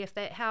and see if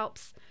that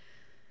helps.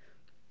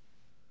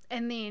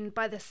 And then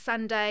by the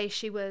Sunday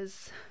she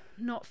was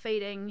not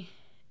feeding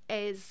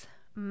as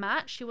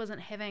much. She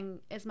wasn't having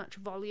as much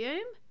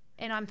volume.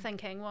 And I'm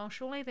thinking, well,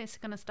 surely they're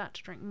going to start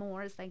to drink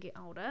more as they get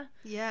older.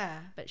 Yeah.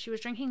 But she was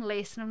drinking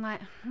less and I'm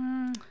like,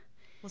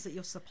 Was it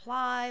your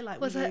supply?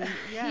 Like, was it?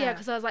 Yeah,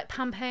 because I was like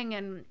pumping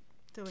and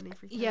doing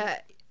everything. Yeah,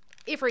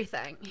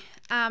 everything.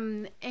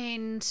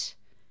 And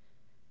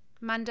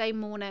Monday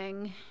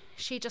morning,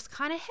 she just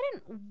kind of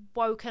hadn't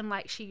woken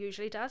like she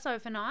usually does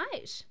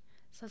overnight.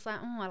 So I was like,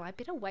 oh, well, I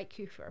better wake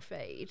you for a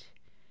feed.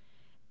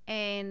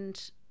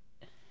 And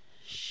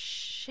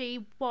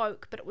she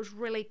woke, but it was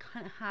really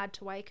kind of hard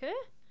to wake her.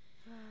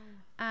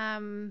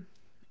 And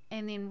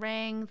then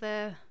rang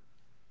the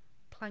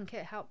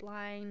Plunkett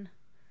helpline,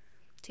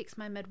 text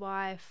my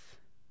midwife.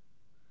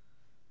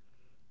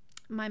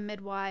 My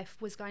midwife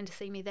was going to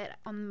see me that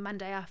on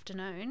Monday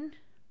afternoon,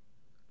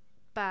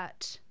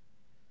 but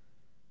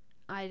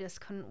I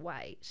just couldn't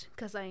wait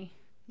because I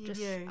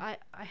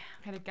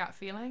had a gut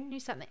feeling. Knew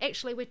something.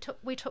 Actually, we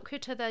took her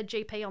to the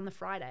GP on the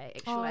Friday.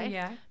 Actually, oh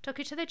yeah, took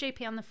her to the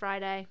GP on the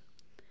Friday.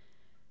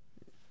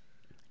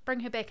 Bring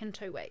her back in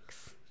 2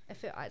 weeks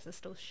if her eyes are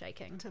still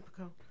shaking.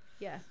 Typical.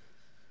 Yeah.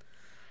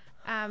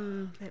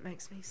 That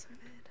makes me so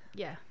mad.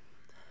 Yeah.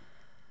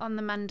 On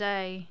the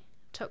Monday,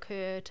 took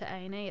her to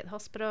A&E at the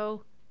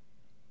hospital,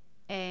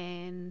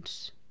 and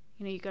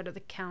you go to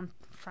the count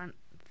front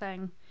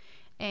thing,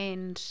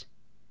 and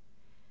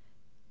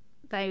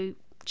they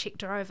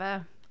checked her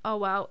over. Oh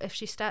well, if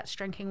she starts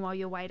drinking while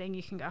you're waiting,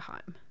 you can go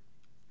home.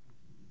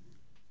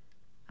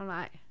 I'm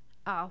like,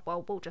 oh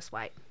well, we'll just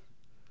wait.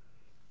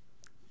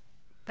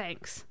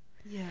 Thanks.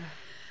 Yeah.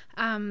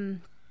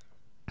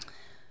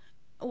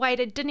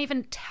 Waited, didn't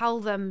even tell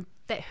them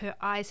that her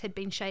eyes had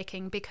been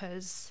shaking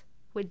because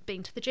we'd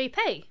been to the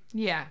GP.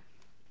 Yeah.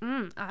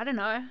 I don't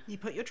know. You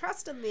put your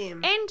trust in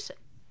them. And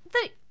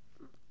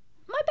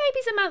my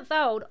baby's a month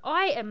old.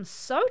 I am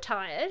so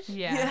tired.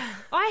 Yeah.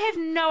 I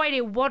have no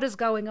idea what is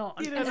going on.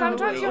 And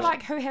sometimes you're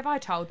like, who have I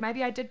told?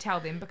 Maybe I did tell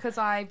them because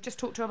I've just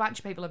talked to a bunch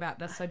of people about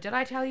this. So did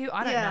I tell you?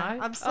 I don't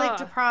know. I'm sleep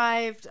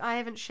deprived. I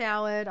haven't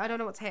showered. I don't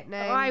know what's happening.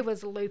 I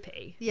was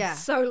loopy. Yeah.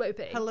 So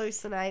loopy.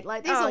 Hallucinate.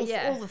 Like, these all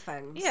the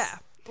things. Yeah.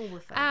 All the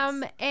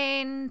things.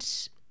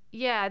 And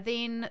yeah,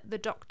 then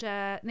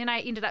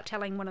I ended up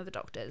telling one of the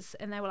doctors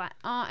and they were like,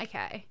 oh,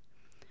 okay.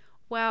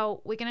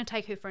 Well, we're going to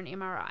take her for an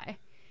MRI.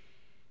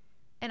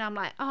 And I'm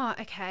like, oh,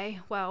 okay,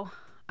 well,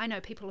 I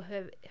know people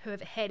who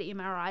have had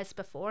MRIs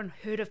before and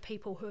heard of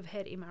people who have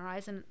had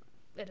MRIs, and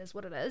it is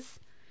what it is.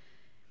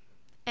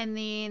 And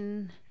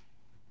then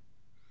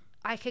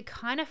I could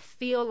kind of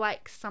feel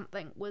like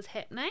something was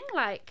happening,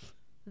 like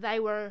they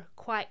were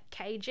quite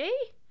cagey.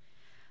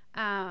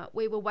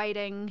 We were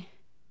waiting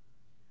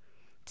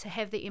to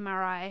have the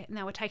MRI, and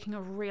they were taking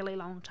a really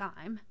long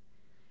time.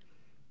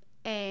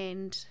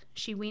 And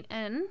she went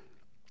in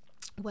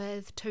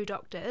with 2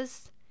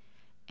 doctors,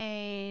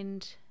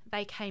 and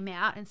they came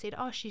out and said,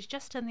 oh, she's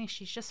just in there,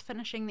 she's just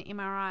finishing the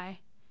MRI.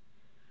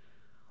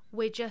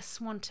 We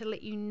just want to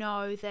let you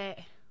know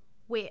that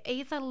we're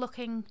either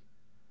looking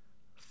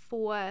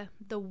for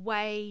the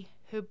way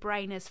her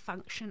brain is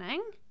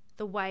functioning,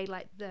 the way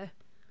like the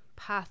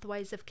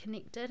pathways have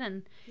connected,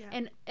 and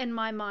in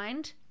my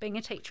mind, being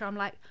a teacher, I'm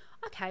like,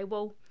 okay,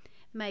 well,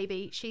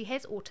 maybe she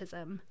has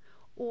autism,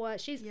 or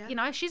she's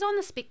she's on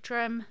the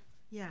spectrum.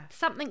 Yeah.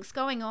 Something's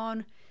going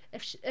on.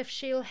 If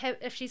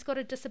she's got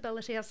a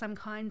disability of some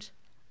kind,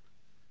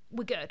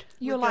 we're good.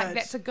 You're like,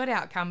 that's a good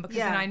outcome because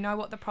then I know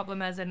what the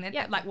problem is, and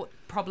like what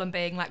problem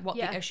being like what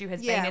the issue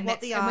has been, and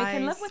we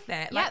can live with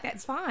that. Like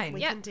that's fine. We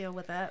can deal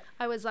with it.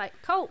 I was like,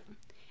 cool.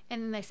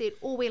 And then they said,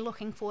 we're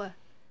looking for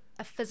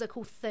a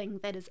physical thing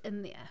that is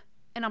in there.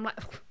 And I'm like,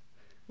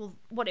 well,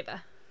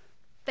 whatever.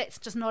 That's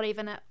just not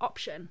even an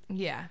option.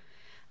 Yeah.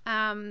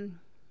 And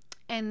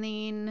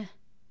then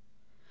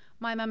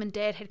my mum and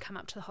dad had come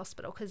up to the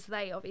hospital because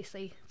they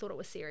obviously thought it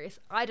was serious.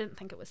 I didn't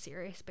think it was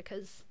serious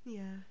because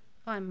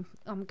I'm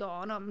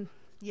gone. I'm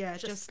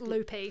just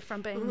loopy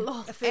from being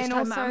a first and time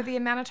also mum. the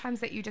amount of times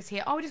that you just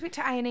hear, we just went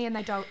to A&E and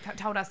they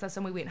told us this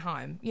and we went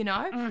home, you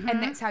know?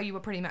 And that's how you were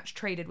pretty much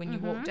treated when you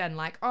walked in,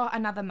 like,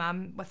 another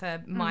mum with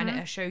a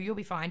minor issue, you'll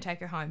be fine, take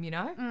her home, you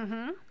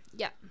know?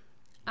 Yeah.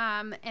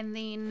 And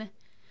then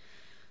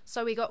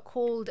so we got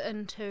called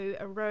into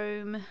a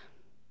room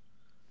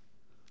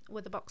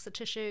with a box of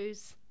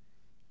tissues,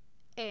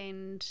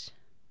 and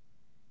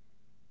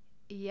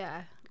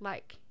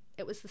like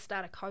it was the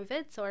start of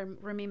COVID, so I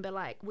remember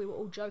like we were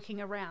all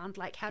joking around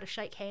like how to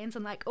shake hands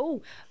and like,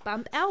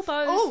 bump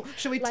elbows,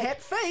 should we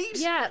tap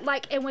feet?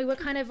 And we were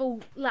kind of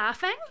all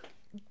laughing,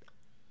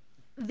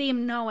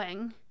 them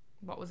knowing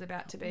what was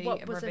about to be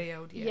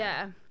revealed.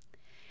 Yeah.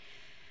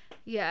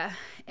 Was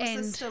And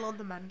this still on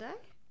the Monday?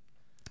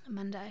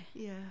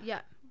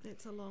 Yeah,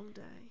 That's a long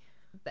day.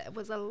 that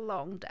was a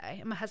long day,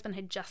 and my husband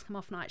had just come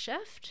off night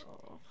shift.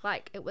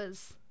 Like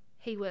That's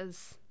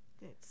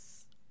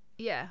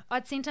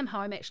I'd sent him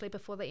home actually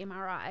before the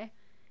MRI,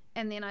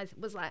 and then I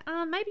was like,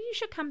 maybe you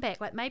should come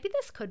back, like maybe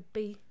this could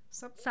be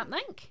something.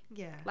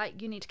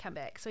 Like you need to come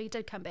back. So he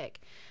did come back.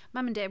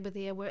 Mum and dad were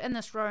there, we're in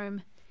this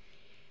room,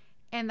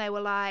 and they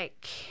were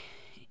like,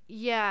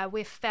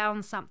 we've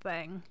found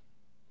something.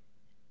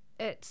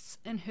 It's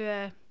in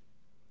her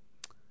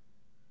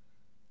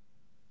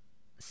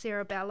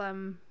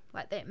cerebellum,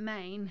 like that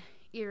main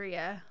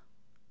area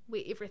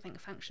where everything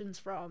functions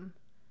from.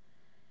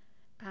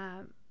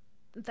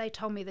 They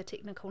told me the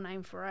technical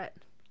name for it.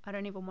 I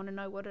don't even want to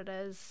know what it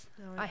is.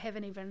 I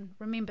haven't even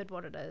remembered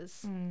what it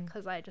is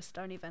because I just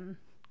don't even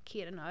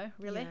care to know,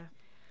 really.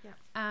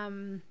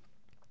 And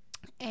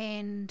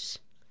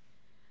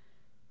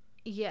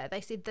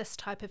they said this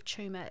type of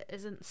tumour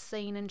isn't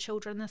seen in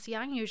children this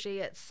young. Usually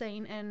it's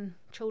seen in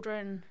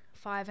children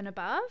 5 and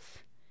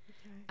above.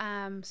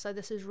 So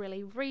this is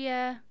really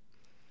rare.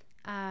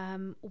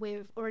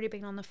 We've already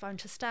been on the phone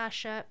to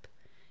Starship.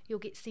 You'll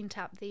get sent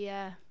up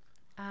there.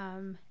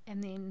 And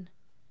then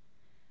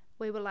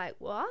we were like,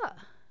 what?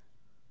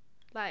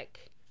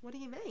 Like, what do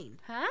you mean?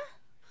 Huh?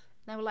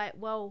 They were like,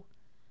 well,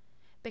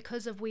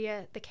 because of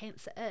where the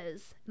cancer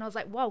is. And I was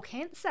like, whoa,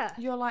 cancer?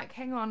 You're like,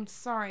 hang on,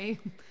 sorry,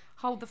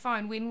 hold the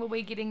phone. When were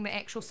we getting the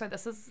actual? So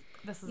this is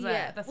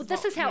it.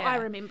 This is how I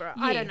remember it.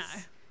 Yes. I don't know.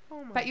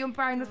 But your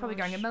brain was probably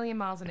going a million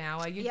miles an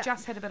hour. You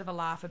just had a bit of a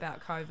laugh about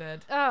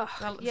COVID.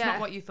 It's not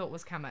what you thought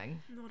was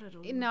coming. Not at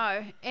all.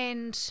 No,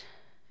 and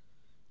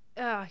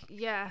I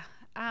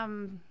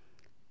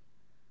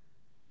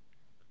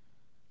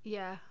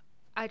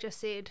just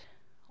said,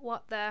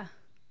 what the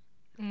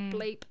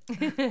bleep?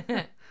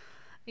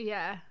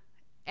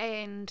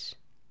 And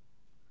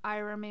I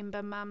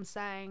remember Mum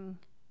saying,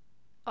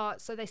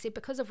 so they said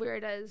because of where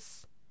it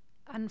is,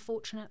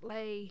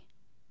 unfortunately,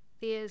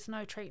 there's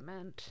no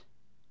treatment.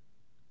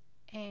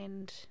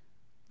 And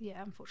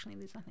unfortunately,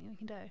 there's nothing we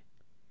can do.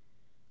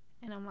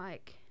 And I'm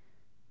like,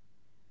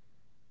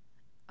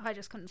 I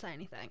just couldn't say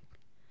anything.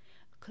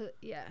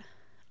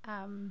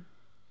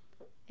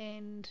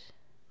 And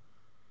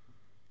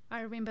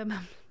I remember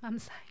Mum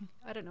saying,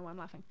 I don't know why I'm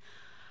laughing.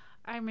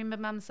 I remember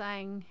Mum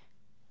saying,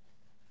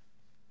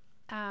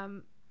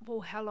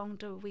 well, how long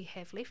do we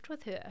have left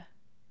with her?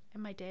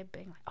 And my dad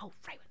being like,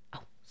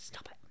 Raywin,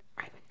 stop it.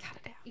 Raywin, cut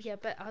it out. Yeah,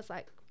 but I was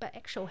like, but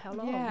actual how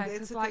long? Yeah,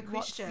 it's a good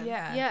question.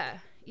 Yeah.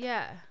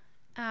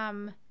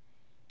 And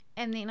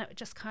then it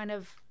just kind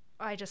of,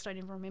 I just don't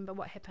even remember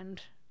what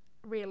happened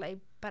really,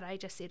 but I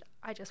just said,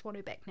 I just want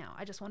her back now.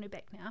 I just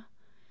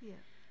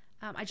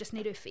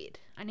need her fed.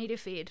 I need her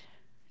fed.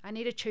 I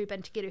need a tube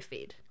in to get her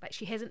fed. Like,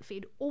 she hasn't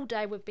fed all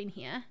day we've been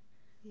here.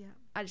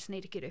 I just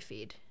need to get her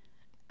fed.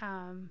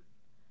 And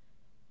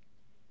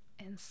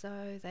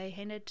so they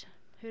handed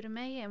her to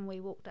me and we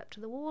walked up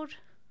to the ward.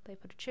 They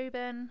put a tube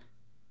in.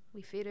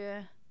 We fed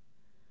her.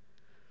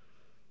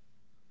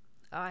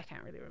 I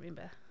can't really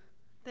remember.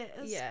 That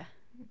is... Yeah.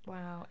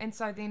 Wow. And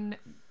so then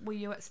were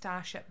you at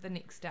Starship the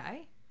next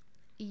day?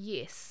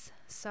 Yes.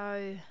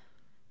 So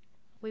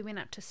we went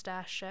up to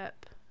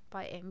Starship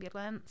by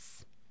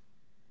ambulance.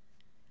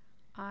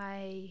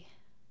 I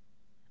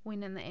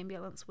went in the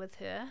ambulance with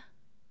her.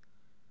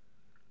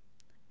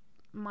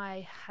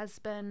 My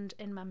husband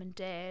and Mum and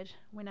Dad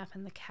went up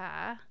in the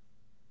car,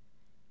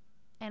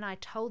 and I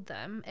told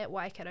them at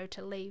Waikato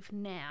to leave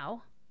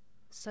now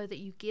so that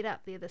you get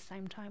up there the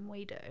same time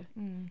we do.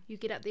 You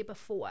get up there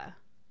before.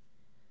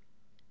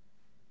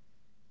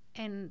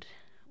 And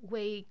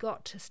we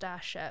got to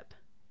Starship,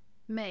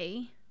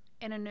 me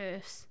and a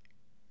nurse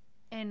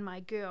and my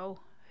girl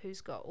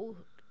who's got all,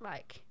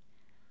 like,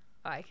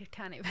 I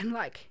can't even,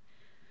 like...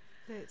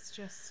 That's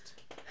just...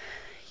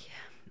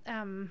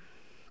 Yeah.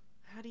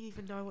 How do you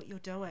even know what you're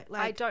doing?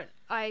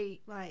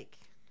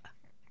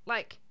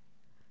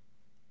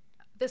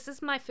 This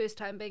is my first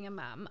time being a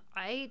mum.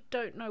 I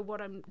don't know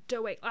what I'm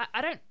doing.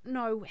 I don't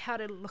know how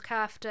to look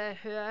after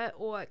her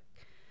or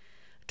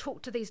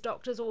talk to these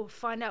doctors or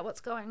find out what's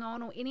going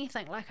on or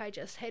anything. Like, I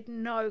just had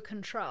no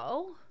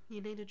control.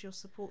 You needed your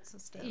support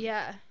system.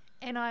 Yeah.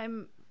 and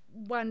I'm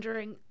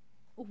wondering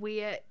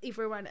where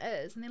everyone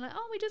is, and they're like,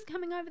 oh, we're just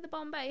coming over the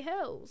Bombay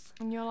Hills,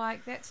 And you're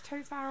like, that's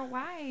too far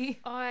away.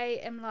 I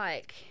am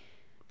like,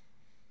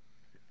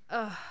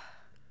 ugh.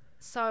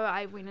 So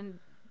I went and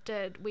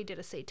we did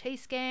a CT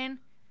scan,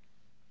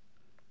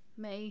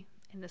 me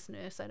and this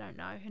nurse, I don't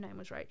know, her name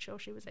was Rachel,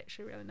 she was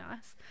actually really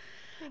nice.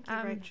 Thank you,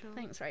 Rachel.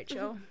 Thanks,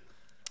 Rachel.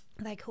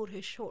 They called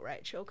her Short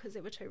Rachel because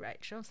there were two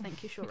Rachels.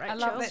 Thank you, Short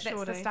Rachel. I love that.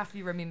 That's the stuff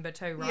you remember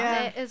too, right?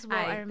 Yeah. That is what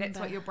I remember. That's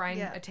what your brain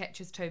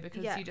attaches to,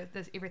 because you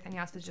just, everything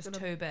else is just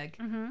too big.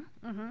 And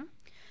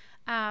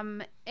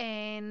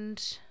then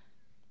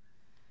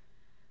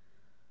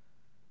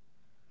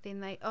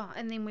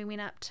and then we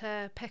went up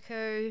to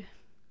Piku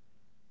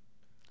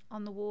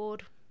on the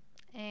ward,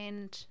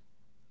 and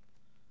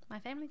my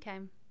family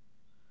came.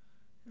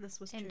 And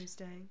this was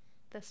Tuesday.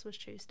 This was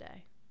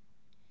Tuesday.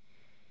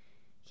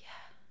 Yeah.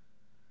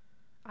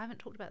 I haven't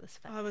talked about this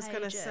for I was going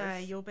to ages.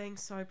 say, you're being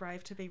so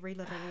brave to be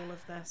reliving all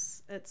of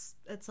this. It's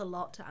a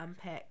lot to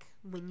unpack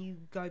when you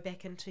go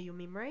back into your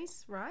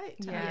memories, right?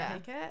 To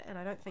unpack it. And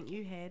I don't think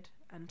you had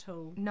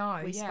until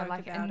we spoke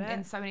about it.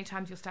 And so many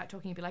times you'll start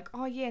talking, you'll be like,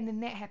 oh yeah, and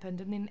then that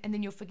happened, and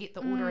then you'll forget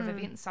the order of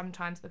events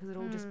sometimes because it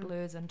all just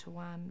blurs into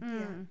one.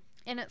 Yeah.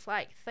 And it's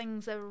like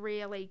things are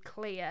really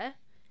clear,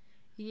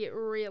 yet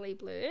really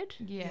blurred.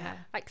 Yeah.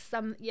 Like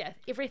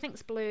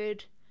everything's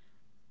blurred,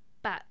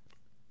 but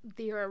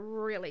there are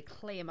really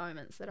clear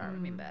moments that I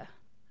remember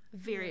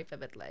very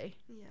vividly.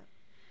 Yeah.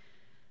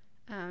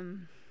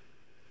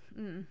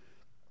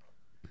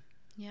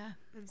 Yeah.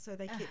 And so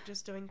they kept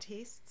just doing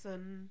tests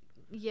and...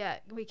 Yeah,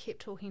 we kept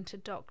talking to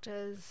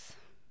doctors.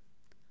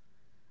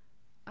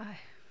 I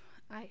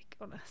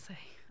honestly,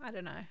 I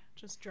don't know.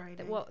 Just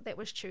draining. That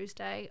was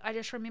Tuesday. I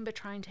just remember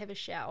trying to have a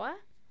shower,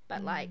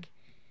 but like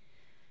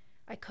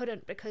I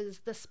couldn't because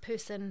this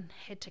person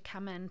had to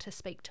come in to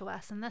speak to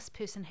us, and this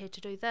person had to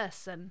do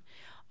this, and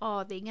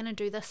they're going to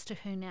do this to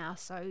her now,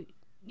 so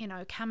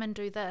come and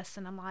do this,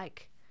 and I'm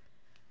like,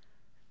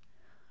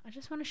 I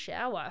just want to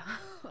shower.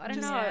 I don't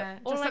know.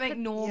 Just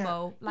something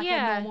normal, like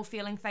a normal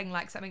feeling thing,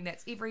 like something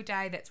that's every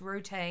day, that's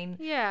routine.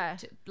 Yeah.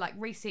 To, like,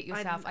 reset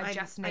yourself. I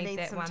just need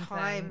that some one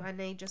time. thing. I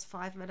need just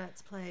 5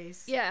 minutes,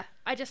 please. Yeah.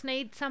 I just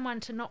need someone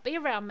to not be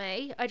around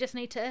me. I just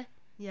need to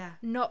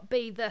not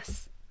be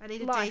this I need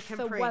to life decompress.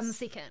 for 1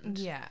 second.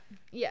 Yeah.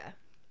 Yeah.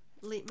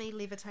 Let me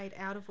levitate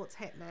out of what's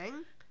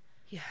happening.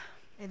 Yeah.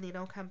 And then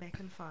I'll come back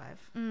in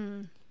 5.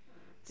 You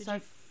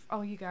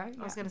go.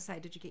 I was going to say,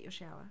 did you get your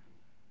shower?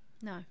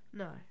 No.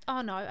 No.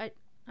 Oh, no. I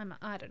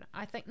don't know.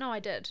 I think, no, I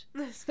did.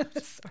 Sorry.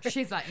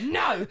 She's like,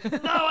 no,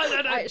 I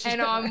didn't.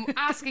 And I'm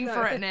asking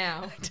for it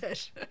now. I did.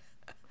 It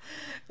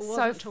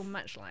wasn't until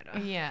much later.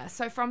 Yeah.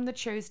 So from the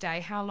Tuesday,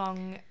 how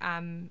long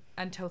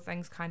until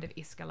things kind of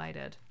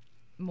escalated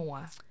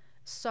more?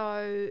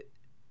 So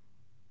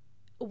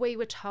we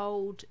were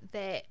told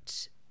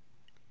that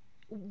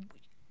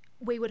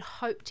we would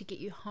hope to get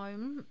you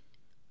home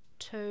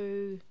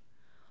to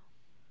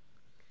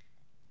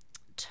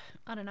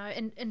I don't know,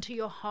 into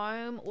your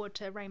home or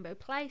to Rainbow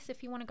Place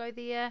if you want to go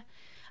there,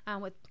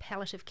 with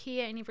palliative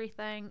care and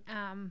everything.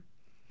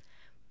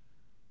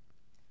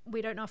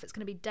 We don't know if it's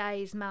going to be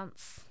days,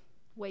 months,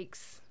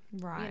 weeks,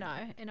 right?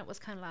 And it was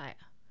kind of like,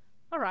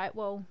 all right,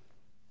 well,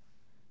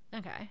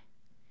 okay.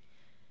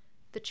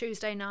 The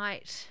Tuesday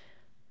night,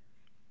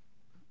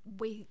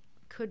 we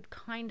could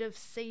kind of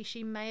see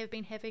she may have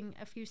been having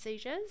a few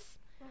seizures.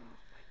 Oh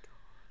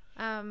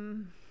my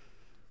God.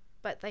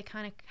 But they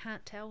kind of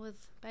can't tell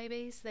with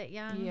babies that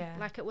young. Yeah.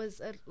 Like it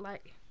was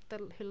like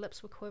her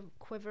lips were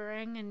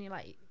quivering, and you're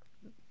like,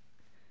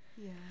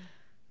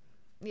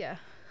 yeah.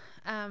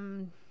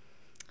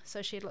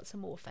 So she had lots of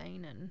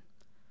morphine, and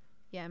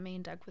me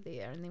and Doug were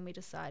there, and then we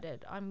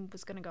decided I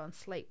was going to go and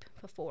sleep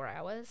for 4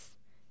 hours.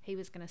 He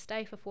was going to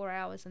stay for 4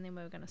 hours, and then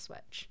we were going to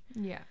switch.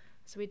 Yeah.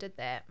 So we did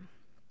that,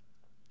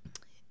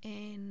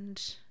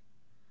 and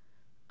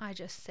I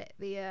just sat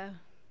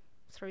there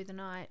through the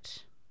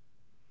night.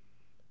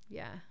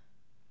 Yeah.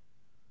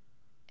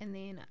 And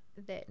then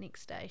that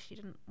next day she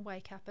didn't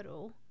wake up at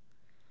all.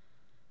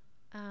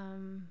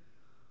 And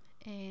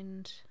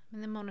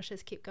the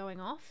monitors kept going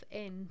off,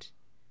 and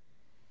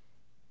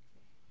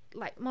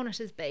like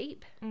monitors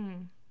beep,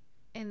 and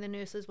the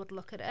nurses would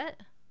look at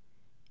it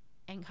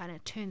and kind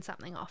of turn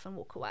something off and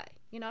walk away.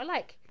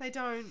 Like They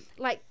don't...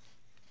 like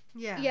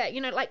Yeah.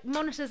 Yeah, like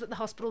monitors at the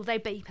hospital, they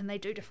beep and they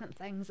do different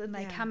things, and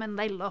they come and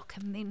they look,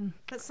 and then...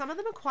 But some of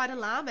them are quite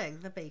alarming,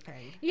 the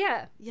beeping.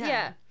 Yeah.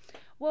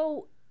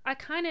 Well, I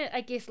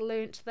guess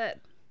learnt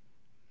that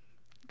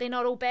they're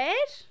not all bad,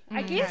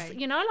 I guess,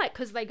 like,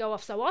 because they go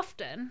off so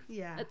often.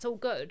 Yeah. It's all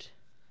good.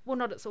 Well,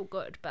 not it's all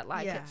good, but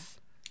like it's...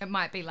 It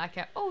might be like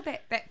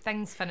that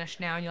thing's finished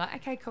now, and you're like,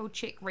 okay, cool,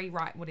 check,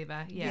 rewrite,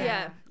 whatever.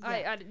 Yeah.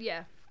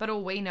 Yeah. But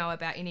all we know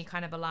about any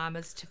kind of alarm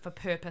is for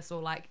purpose,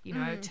 or like,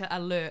 to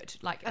alert,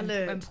 like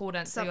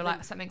importance. So you're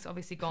like, something's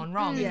obviously gone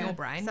wrong in your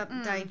brain.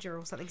 Something danger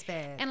or something's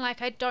bad. And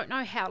like, I don't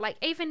know how, like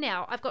even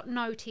now I've got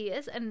no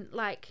tears, and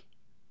like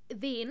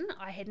then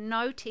I had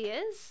no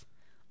tears.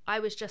 I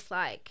was just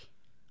like,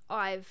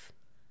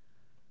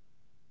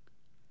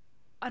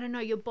 I don't know,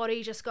 your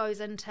body just goes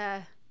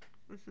into,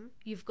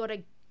 you've got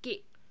to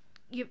get,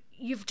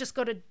 you've just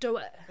got to do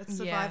it. It's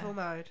survival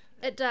mode.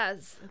 It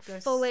does. It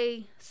goes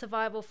fully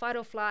survival, fight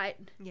or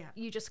flight. Yeah.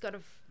 You just got to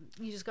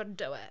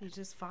do it. You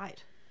just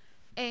fight.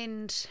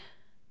 And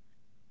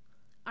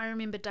I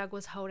remember Doug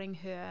was holding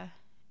her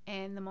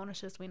and the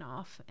monitors went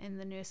off and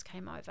the nurse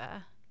came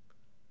over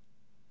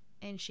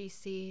and she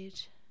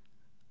said,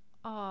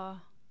 oh,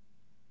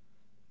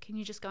 can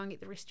you just go and get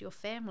the rest of your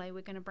family?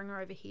 We're going to bring her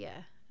over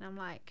here. And I'm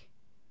like,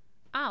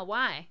 oh,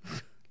 why?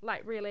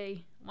 Like,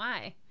 really,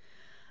 why?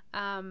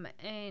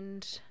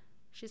 And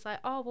she's like,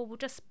 oh, well, we'll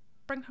just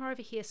bring her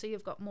over here so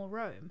you've got more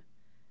room.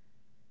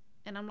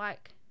 And I'm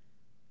like,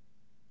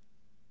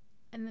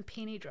 and the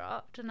penny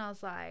dropped and I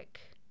was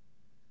like,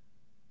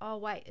 oh,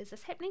 wait, is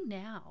this happening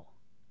now?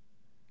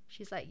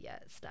 She's like, yeah,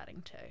 it's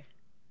starting to.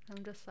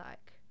 I'm just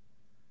like,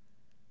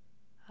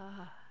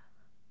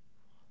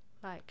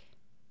 like,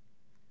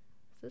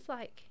 this is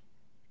like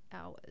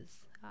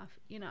hours after,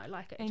 you know,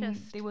 like it and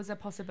just. There was a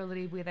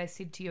possibility where they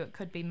said to you it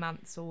could be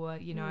months or,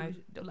 you know,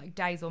 like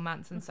days or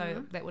months, and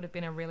so that would have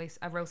been a real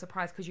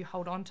surprise because you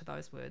hold on to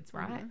those words,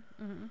 right?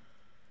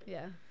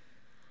 Yeah.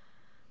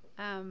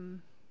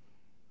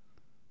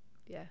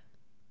 Yeah.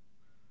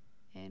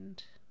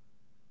 And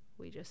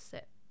we just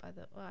sat by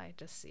the.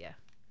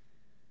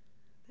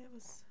 That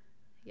was.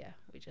 Yeah,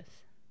 we just.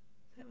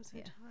 That was her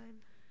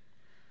time.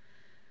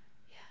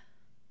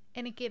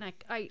 And again,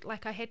 I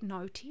had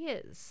no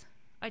tears.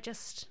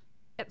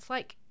 It's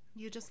like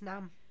You're just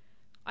numb.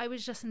 I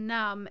was just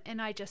numb,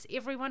 and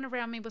everyone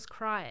around me was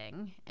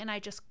crying, and I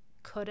just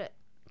couldn't.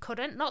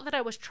 Not that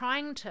I was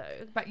trying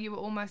to, But you were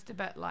almost a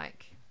bit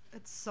like,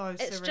 It's so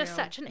surreal. it's just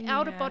such an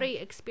out of body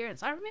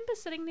experience. I remember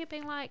sitting there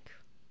being like,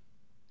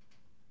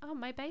 "Oh,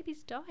 my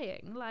baby's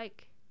dying."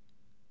 Like,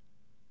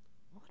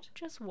 What?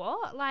 just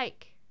what?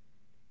 Like,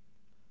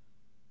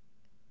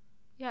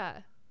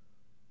 yeah.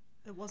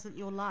 It wasn't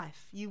your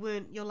life.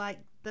 You're like,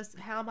 this.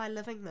 How am I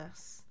living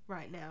this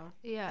right now?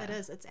 Yeah. It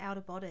is. It's out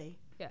of body.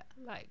 Yeah,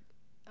 like,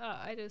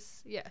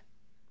 It's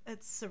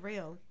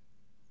surreal.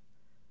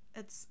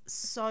 It's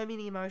so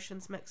many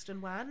emotions mixed in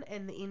one,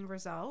 and the end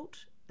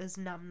result is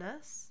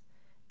numbness,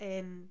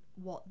 and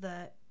what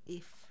the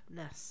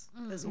F-ness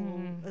is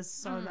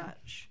so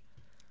much.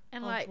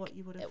 and of like, what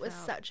you would have it was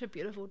felt. such a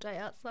beautiful day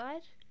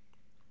outside,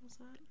 Was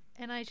it?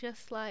 and I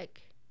just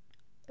like,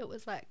 it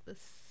was like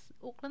this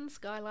Auckland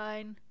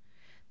skyline.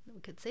 We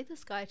could see the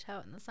sky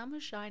tower, and the sun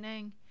was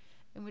shining,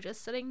 and we're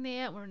just sitting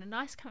there. We're in a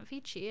nice, comfy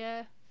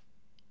chair,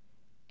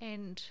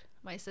 and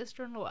my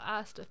sister-in-law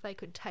asked if they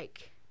could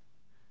take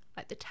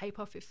like the tape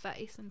off her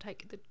face and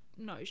take the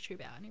nose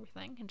tube out and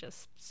everything, and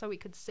just so we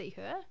could see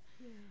her.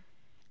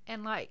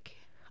 And like,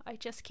 I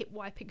just kept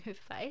wiping her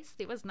face.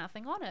 There was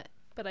nothing on it,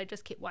 but I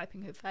just kept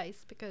wiping her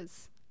face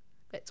because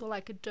that's all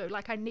I could do.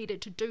 Like, I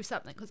needed to do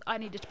something because I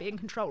needed to be in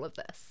control of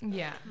this.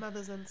 yeah.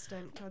 Mother's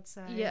instinct, I'd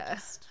say. Yeah.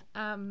 Just,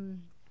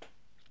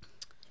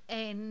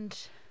 And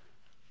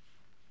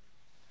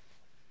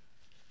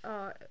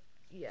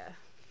yeah.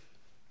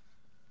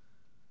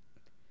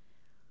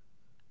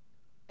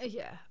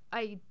 Yeah,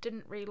 I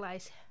didn't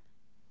realise.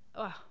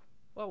 Oh,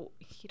 well,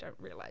 you don't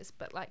realise,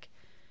 but like,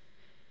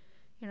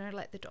 you know,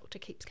 like the doctor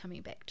keeps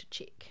coming back to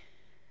check,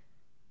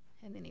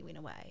 and then he went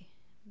away,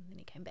 and then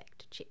he came back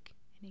to check,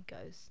 and he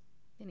goes,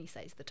 then he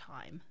says the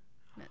time,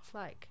 and it's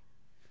like,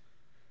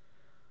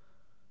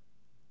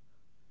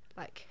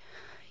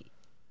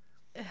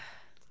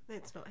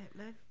 that's not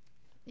happening.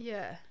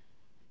 yeah,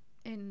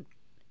 and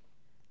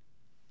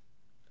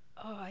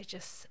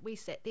we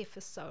sat there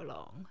for so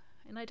long,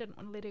 and I didn't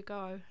want to let her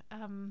go.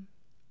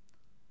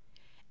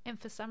 And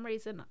for some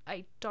reason,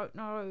 I don't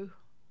know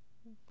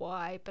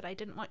why, but I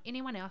didn't want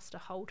anyone else to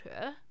hold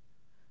her.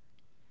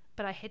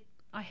 But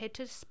I had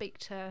to speak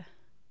to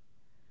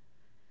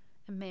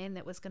a man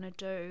that was going to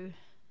do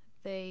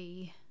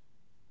the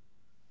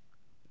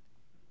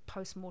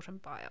post-mortem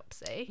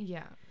biopsy.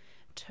 Yeah.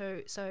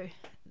 So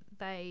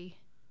they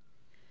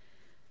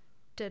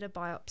did a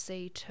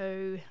biopsy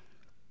to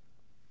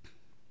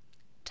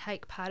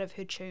take part of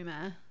her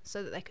tumour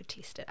so that they could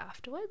test it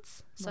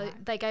afterwards. So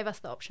Right. they gave us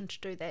the option to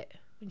do that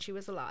when she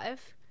was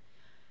alive.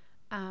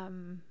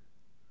 And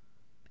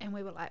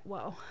we were like,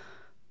 well,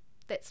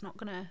 that's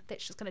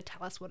just gonna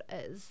tell us what it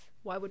is.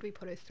 Why would we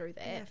put her through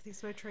that? Yeah, if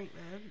there's no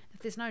treatment. If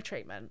there's no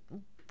treatment,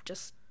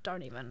 just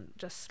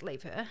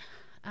leave her.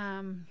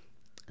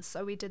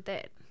 So we did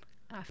that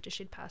after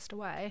she'd passed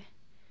away.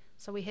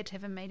 So we had to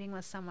have a meeting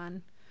with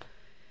someone,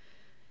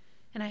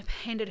 and I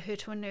handed her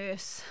to a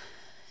nurse,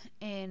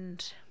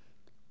 and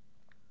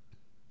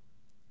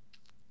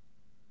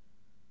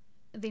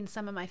then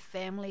some of my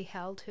family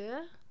held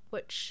her,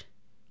 which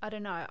I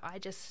don't know,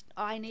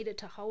 I needed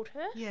to hold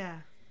her. Yeah.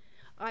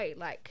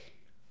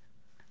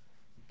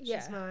 Yeah,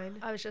 She's mine.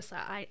 I was just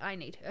like, I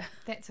need her.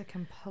 That's a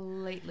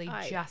completely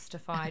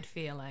justified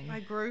feeling. I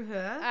grew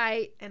her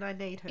and I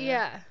need her.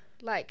 Yeah,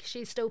 like,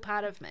 she's still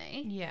part of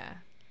me. Yeah.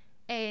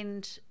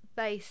 And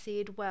they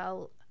said,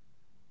 well,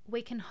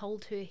 we can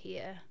hold her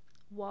here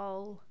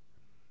while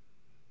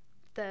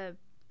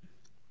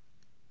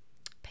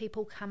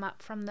people come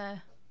up from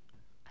I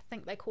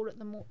think they called it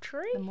the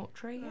mortuary. The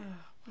mortuary.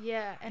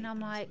 Yeah, and I'm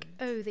like,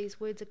 oh, these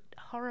words are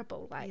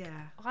horrible. Like,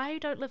 Yeah. I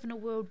don't live in a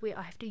world where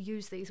I have to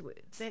use these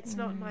words. That's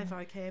not my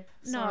vocab.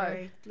 No,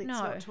 Sorry. Let's no.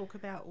 not talk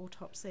about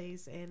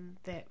autopsies and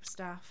that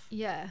stuff.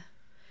 Yeah.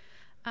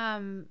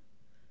 And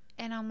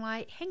I'm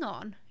like, hang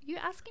on, you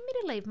asking me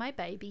to leave my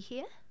baby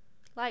here?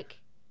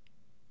 Like,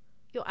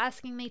 you're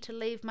asking me to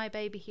leave my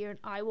baby here and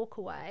I walk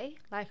away?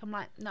 Like, I'm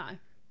like, no,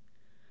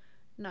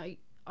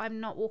 I'm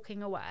not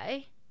walking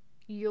away.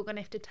 You're going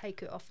to have to take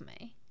her off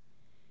me.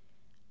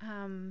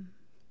 And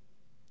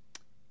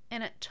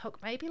it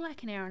took maybe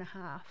like an hour and a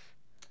half,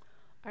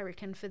 I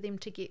reckon, for them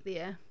to get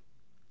their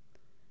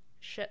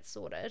shit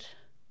sorted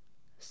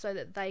so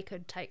that they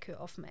could take her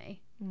off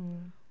me.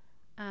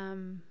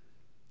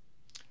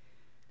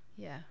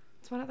 Yeah.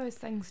 It's one of those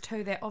things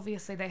too that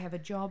obviously they have a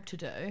job to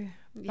do,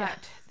 Yeah.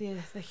 but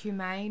the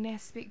humane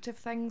aspect of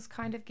things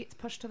kind of gets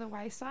pushed to the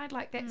wayside.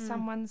 Like, that's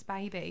someone's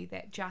baby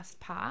that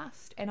just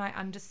passed, and I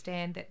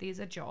understand that there's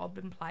a job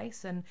in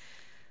place and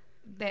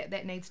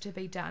that needs to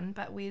be done,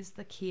 but where's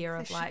the care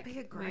of, There like, should be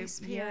a grace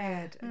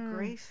period, a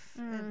grief,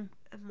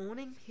 a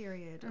mourning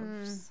period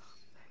of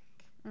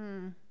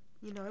something.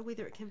 You know,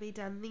 whether it can be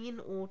done then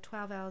or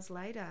 12 hours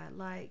later.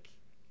 Like,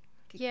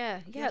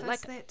 Yeah, give like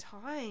us that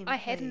time. I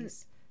hadn't,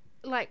 please.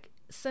 like,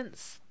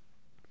 since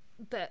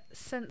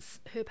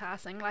her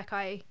passing, like,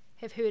 I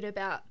have heard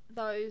about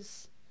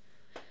those,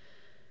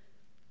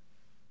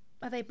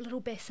 are they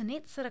little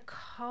bassinets that are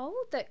cold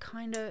that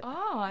kind of,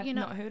 oh, I've you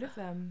know, not heard of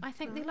them. I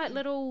think they're like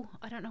little,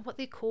 I don't know what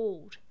they're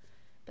called,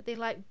 but they're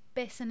like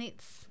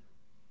bassinets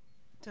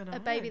Dunno. a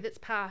baby that's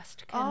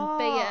passed can Oh,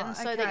 be in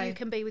so that okay. you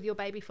can be with your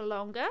baby for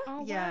longer.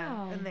 Oh, Yeah,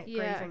 wow. in that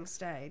Yeah. grieving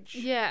stage.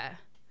 Yeah.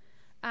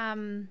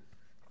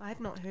 I've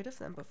not heard of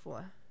them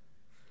before.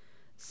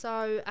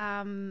 So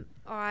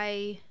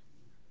I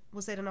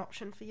Was that an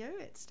option for you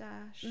at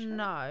Stash?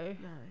 no.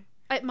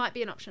 No. It might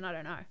be an option, I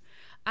don't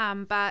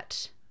know.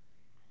 But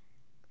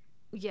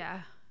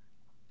yeah,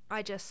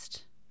 I don't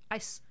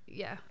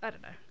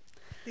know.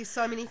 There's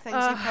so many things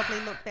you probably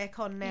look back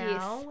on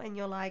now and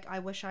you're like, I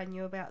wish I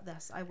knew about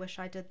this. I wish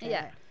I did that.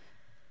 Yeah.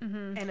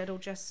 And it'll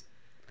just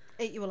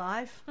eat you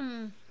alive.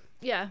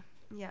 Yeah.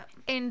 Yeah.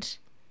 And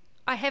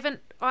I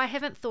haven't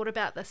thought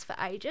about this for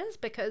ages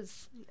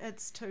because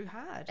It's too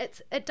hard.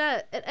 it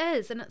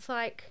is, and it's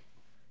like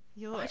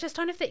I just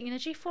don't have the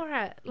energy for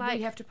it. Like,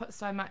 you have to put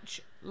so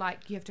much,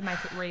 like, you have to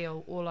make it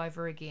real all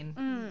over again.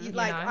 You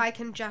like, know? I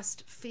can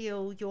just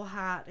feel your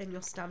heart and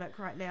your stomach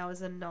right now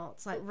is in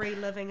knots. Like,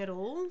 reliving it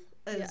all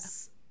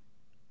is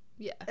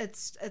yeah.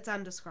 it's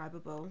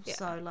indescribable. Yeah.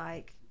 So,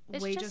 like,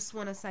 It's we just- just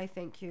want to say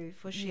thank you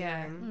for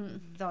sharing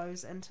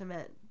those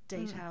intimate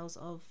details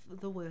of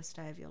the worst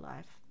day of your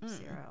life,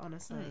 Sarah,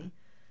 honestly.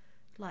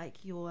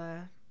 Like,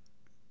 your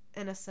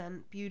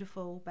innocent,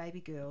 beautiful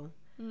baby girl,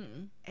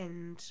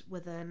 and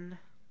within,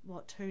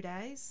 2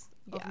 days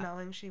of Yeah.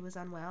 knowing she was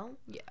unwell.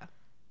 Yeah.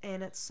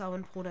 And it's so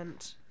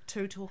important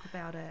to talk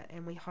about it,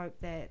 and we hope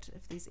that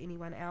if there's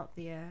anyone out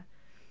there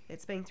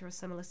that's been through a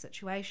similar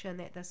situation,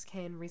 that this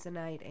can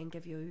resonate and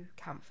give you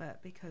comfort,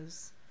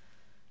 because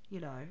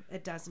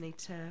it does need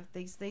to,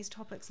 these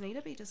topics need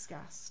to be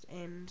discussed.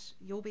 And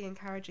you'll be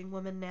encouraging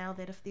women now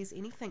that if there's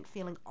anything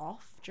feeling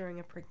off during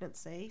a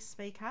pregnancy,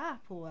 speak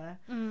up, or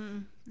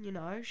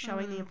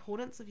showing the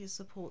importance of your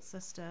support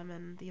system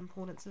and the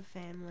importance of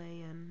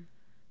family. And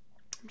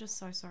I'm just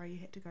so sorry you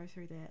had to go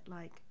through that.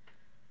 Like,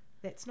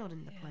 that's not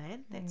in the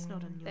plan. That's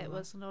not in your... That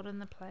was not in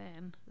the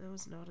plan. It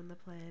was not in the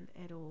plan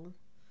at all.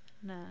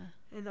 Nah.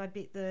 And I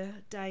bet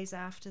the days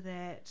after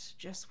that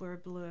just were a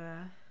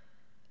blur.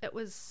 It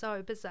was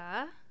so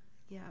bizarre.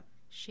 Yeah.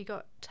 She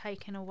got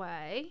taken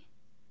away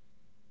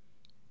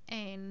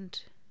and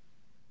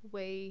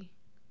we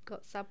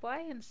got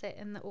Subway and sat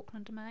in the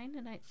Auckland Domain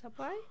and ate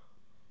Subway.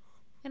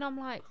 And I'm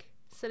like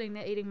sitting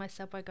there eating my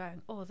Subway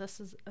going, oh,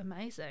 this is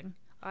amazing.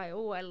 I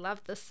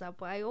love this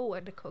Subway. Oh,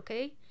 and a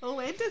cookie. Oh,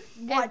 and a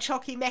white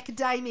chalky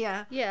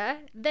macadamia. Yeah,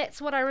 that's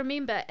what I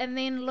remember. And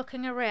then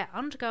looking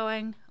around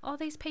going, oh,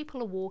 these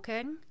people are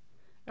walking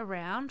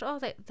around. Oh,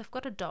 they've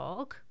got a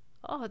dog.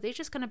 Oh, they're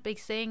just going to be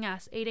seeing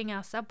us eating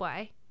our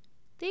Subway.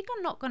 They're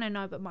not going to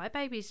know, but my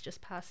baby's just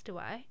passed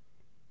away.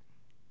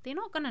 They're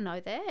not going to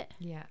know that.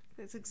 Yeah.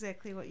 That's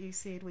exactly what you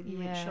said when you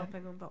went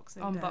shopping on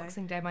Boxing Day. On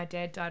Boxing Day, my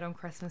dad died on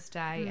Christmas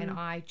Day, and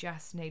I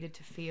just needed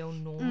to feel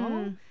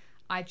normal.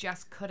 I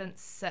just couldn't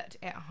sit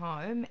at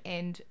home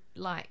and,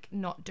 like,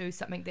 not do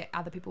something that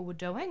other people were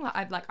doing.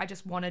 I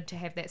just wanted to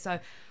have that. So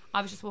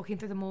I was just walking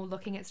through the mall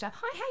looking at stuff.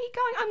 Hi, how you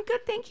going? I'm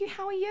good, thank you.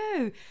 How are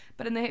you?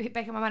 But in the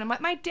back of my mind, I'm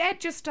like, my dad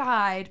just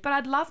died, but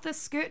I'd love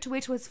this skirt to wear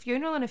to his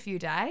funeral in a few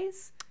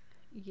days.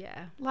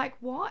 Yeah. Like,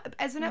 what?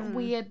 Isn't it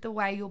weird the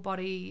way your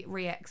body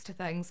reacts to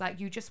things? Like,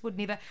 you just would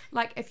never,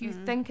 like, if you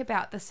think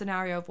about the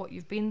scenario of what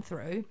you've been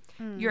through,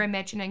 you're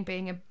imagining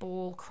being a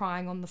ball,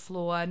 crying on the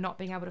floor, not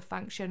being able to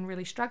function,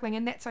 really struggling,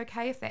 and that's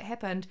okay if that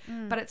happened,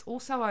 but it's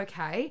also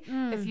okay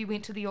if you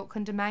went to the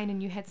Auckland Domain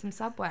and you had some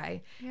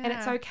Subway, and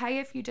it's okay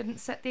if you didn't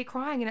sit there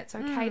crying, and it's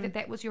okay that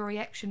that was your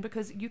reaction,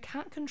 because you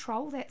can't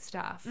control that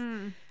stuff.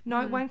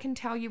 No one can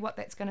tell you what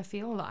that's going to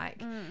feel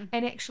like.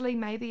 And actually,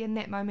 maybe in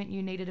that moment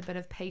you needed a bit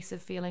of peace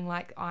of feeling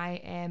like, I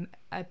am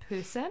a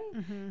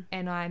person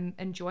and I'm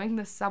enjoying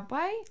this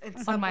Subway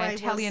on my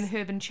Italian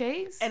herb and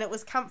cheese. And it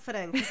was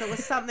comforting because it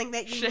was something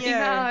that you She knew.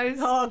 knows.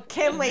 Oh,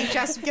 can we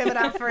just give it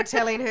up for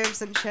Italian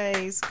herbs and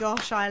cheese?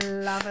 Gosh, I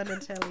love an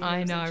Italian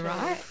I herbs know, and cheese.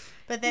 right?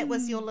 But that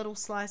was your little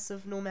slice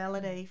of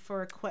normality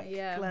for a quick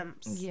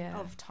glimpse Yeah.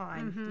 of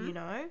time, you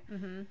know?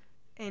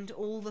 And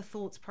all the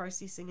thoughts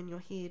processing in your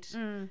head.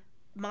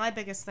 My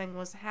biggest thing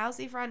was, how's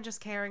everyone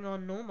just carrying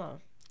on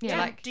normal? Yeah,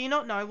 like, Do you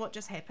not know what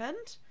just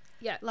happened?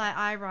 Yeah. Like,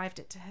 I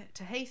arrived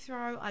to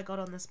Heathrow, I got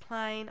on this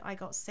plane, I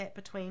got sat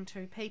between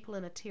two people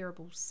in a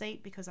terrible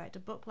seat because I had to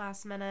book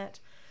last minute.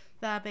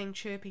 They're being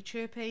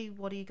chirpy,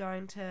 what are you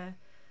going to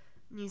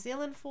New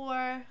Zealand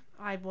for?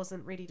 I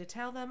wasn't ready to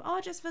tell them,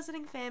 just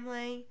visiting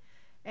family.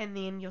 And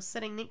then you're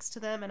sitting next to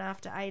them, and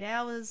after 8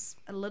 hours,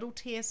 a little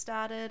tear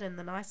started, and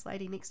the nice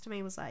lady next to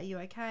me was like, are you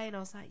okay? And I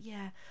was like,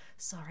 yeah,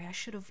 sorry, I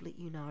should have let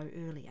you know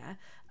earlier.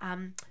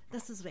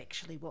 This is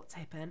actually what's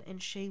happened.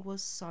 And she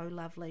was so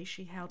lovely.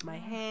 She held my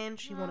hand.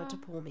 She wanted to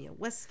pour me a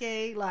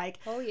whiskey. Like,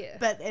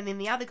 and then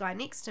the other guy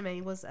next to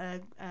me was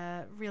a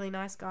really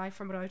nice guy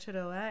from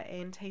Rotorua,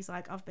 and he's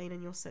like, I've been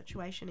in your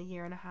situation a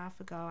year and a half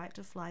ago. I had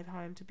to fly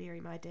home to bury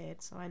my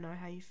dad, so I know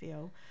how you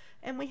feel.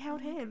 And we held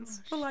hands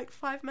for like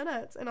 5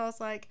 minutes. And I was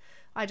like,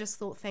 I just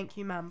thought, thank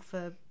you, Mum,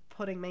 for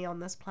putting me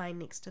on this plane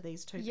next to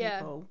these two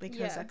people,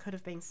 because I could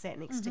have been sat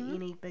next to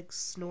any big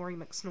snory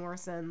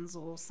McSnorisons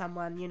or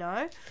someone, you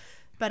know.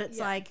 But it's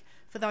like,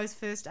 for those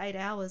first 8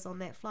 hours on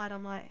that flight,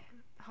 I'm like,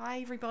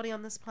 hi, everybody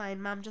on this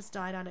plane. Mum just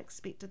died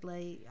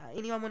unexpectedly.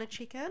 Anyone want to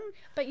check in?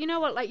 But you know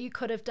what? Like, you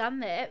could have done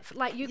that.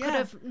 Like, you could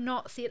have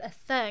not said a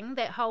thing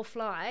that whole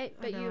flight,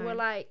 but you were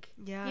like,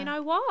 you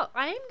know what?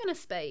 I am going to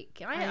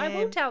speak. I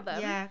will tell them.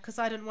 Yeah, because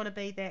I didn't want to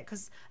be that.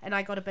 And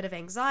I got a bit of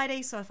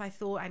anxiety, so if I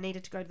thought I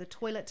needed to go to the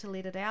toilet to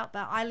let it out,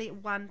 but I let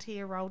one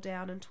tear roll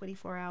down in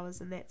 24 hours,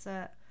 and that's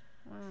it.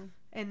 Wow.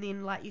 And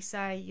then, like you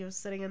say, you're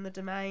sitting in the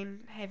Domain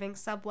having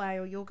Subway,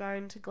 or you're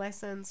going to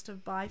Glassons to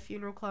buy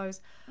funeral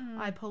clothes.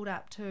 I pulled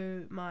up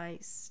to my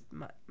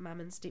mum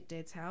and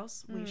stepdad's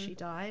house where she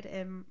died,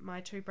 and my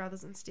two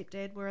brothers and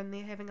stepdad were in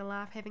there having a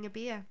laugh, having a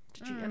beer.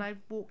 And I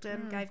walked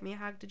in, gave me a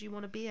hug. Did you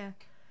want a beer?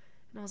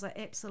 And I was like,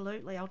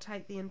 absolutely, I'll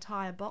take the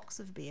entire box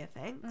of beer,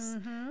 thanks.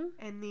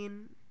 And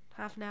then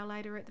half an hour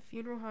later at the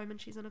funeral home,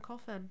 and she's in a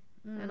coffin.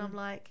 And I'm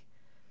like,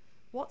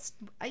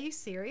 are you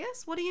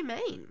serious? What do you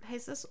mean?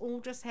 Has this all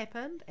just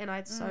happened? And I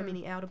had so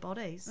many outer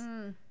bodies.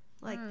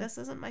 This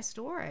isn't my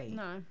story.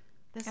 No.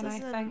 This and I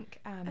isn't think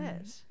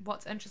it.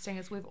 what's interesting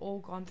is we've all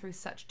gone through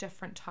such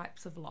different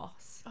types of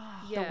loss.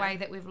 Yeah. The way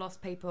that we've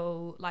lost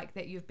people, like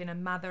that you've been a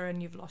mother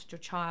and you've lost your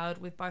child.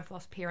 We've both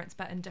lost parents,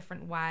 but in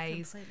different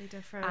ways. Completely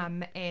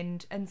different.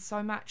 And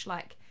so much,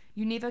 like,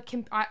 you never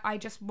I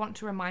just want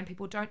to remind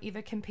people, don't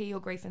ever compare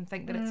your grief and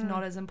think that it's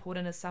not as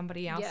important as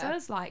somebody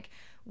else's. Like,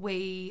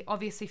 we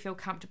obviously feel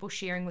comfortable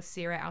sharing with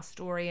Sarah our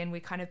story, and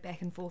we're kind of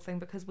back and forthing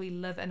because we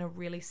live in a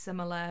really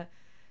similar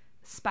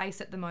space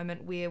at the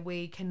moment where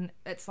we can,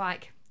 it's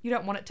like, you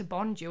don't want it to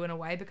bond you in a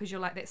way because you're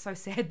like, that's so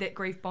sad that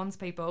grief bonds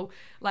people,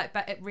 like,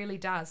 but it really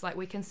does. Like,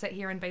 we can sit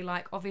here and be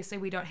like, obviously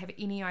we don't have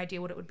any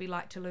idea what it would be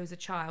like to lose a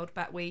child,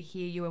 but we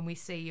hear you and we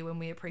see you and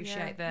we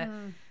appreciate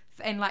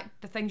and like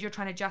the things you're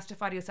trying to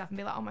justify to yourself and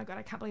be like, oh my god,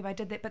 I can't believe I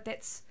did that, but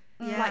that's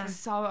like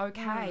so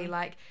okay.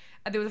 Like,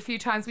 there was a few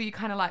times where you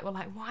kind of like were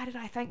like, why did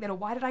I think that, or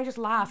why did I just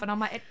laugh? And I'm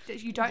like,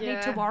 you don't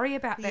need to worry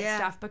about that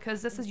stuff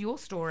because this is your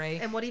story,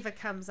 and whatever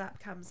comes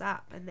up,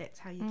 and that's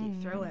how you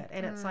get through it.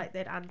 And it's like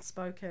that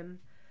unspoken,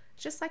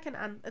 it's just like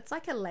it's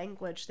like a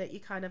language that you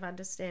kind of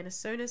understand as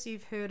soon as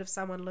you've heard of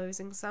someone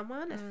losing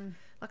someone. If,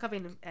 like, I've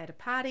been at a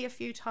party a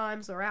few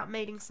times or out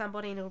meeting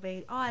somebody, and it'll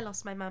be, I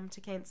lost my mum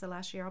to cancer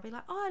last year. I'll be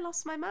like, I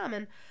lost my mum,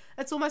 and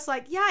it's almost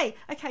like, yay,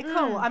 okay,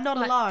 cool, I'm not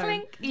like, alone.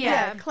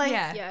 Clink. Clink.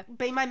 Yeah.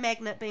 Be my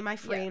magnet, be my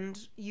friend.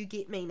 You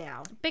get me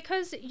now.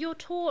 Because you're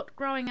taught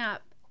growing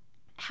up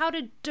how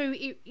to do,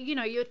 you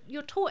know,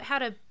 you're taught how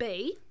to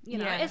be, you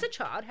know, as a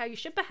child, how you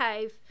should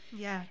behave.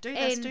 Yeah, do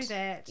this, do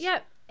that. Yeah,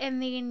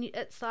 and then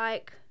it's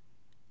like,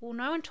 well,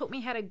 no one taught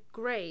me how to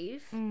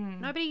grieve.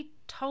 Nobody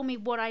told me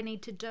what I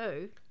need to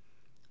do.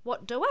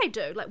 What do I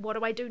do? Like, what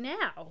do I do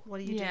now? What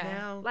do you do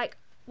now? Like,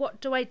 what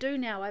do I do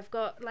now? I've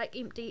got, like,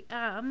 empty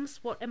arms.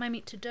 What am I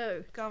meant to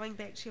do? Going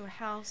back to your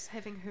house,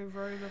 having her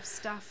room of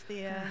stuff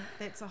there,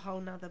 that's a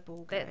whole nother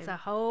ball game. That's a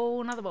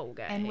whole nother ball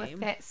game. And with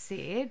that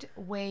said,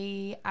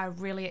 we are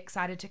really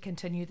excited to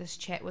continue this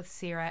chat with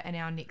Sarah in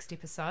our next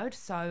episode.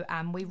 So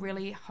we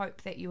really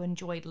hope that you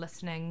enjoyed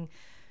listening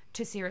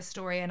to Sarah's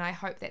story, and I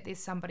hope that there's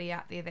somebody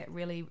out there that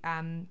really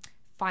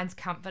finds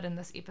comfort in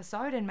this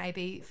episode and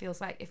maybe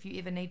feels like if you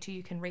ever need to,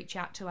 you can reach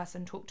out to us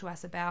and talk to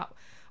us about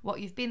what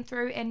you've been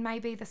through. And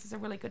maybe this is a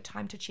really good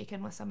time to check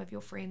in with some of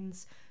your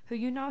friends who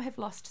you know have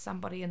lost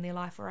somebody in their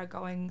life or are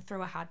going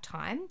through a hard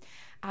time.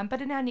 But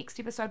in our next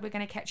episode, we're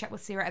going to catch up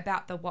with Sarah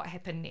about what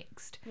happened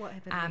next. What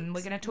happened next?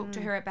 We're going to talk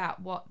to her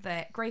about what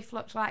that grief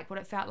looked like, what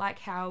it felt like,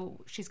 how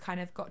she's kind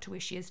of got to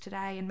where she is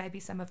today, and maybe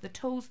some of the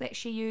tools that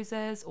she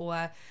uses,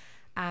 or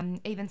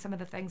even some of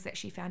the things that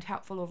she found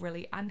helpful or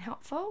really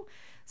unhelpful.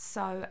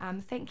 So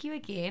thank you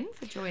again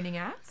for joining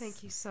us.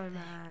 Thank you so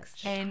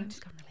much. And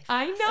Really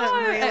I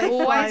know, it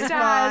always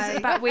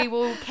does, but we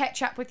will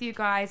catch up with you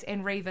guys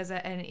and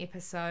revisit an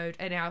episode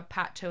in our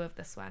part 2 of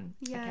this one.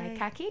 Yay. Okay,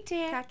 ka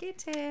kite. Ka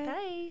kite.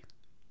 Bye.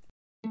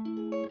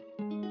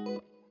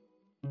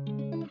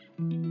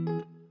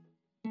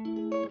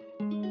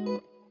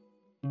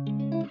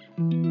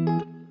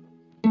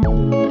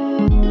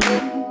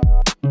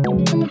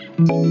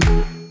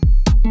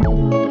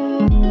 Thank you.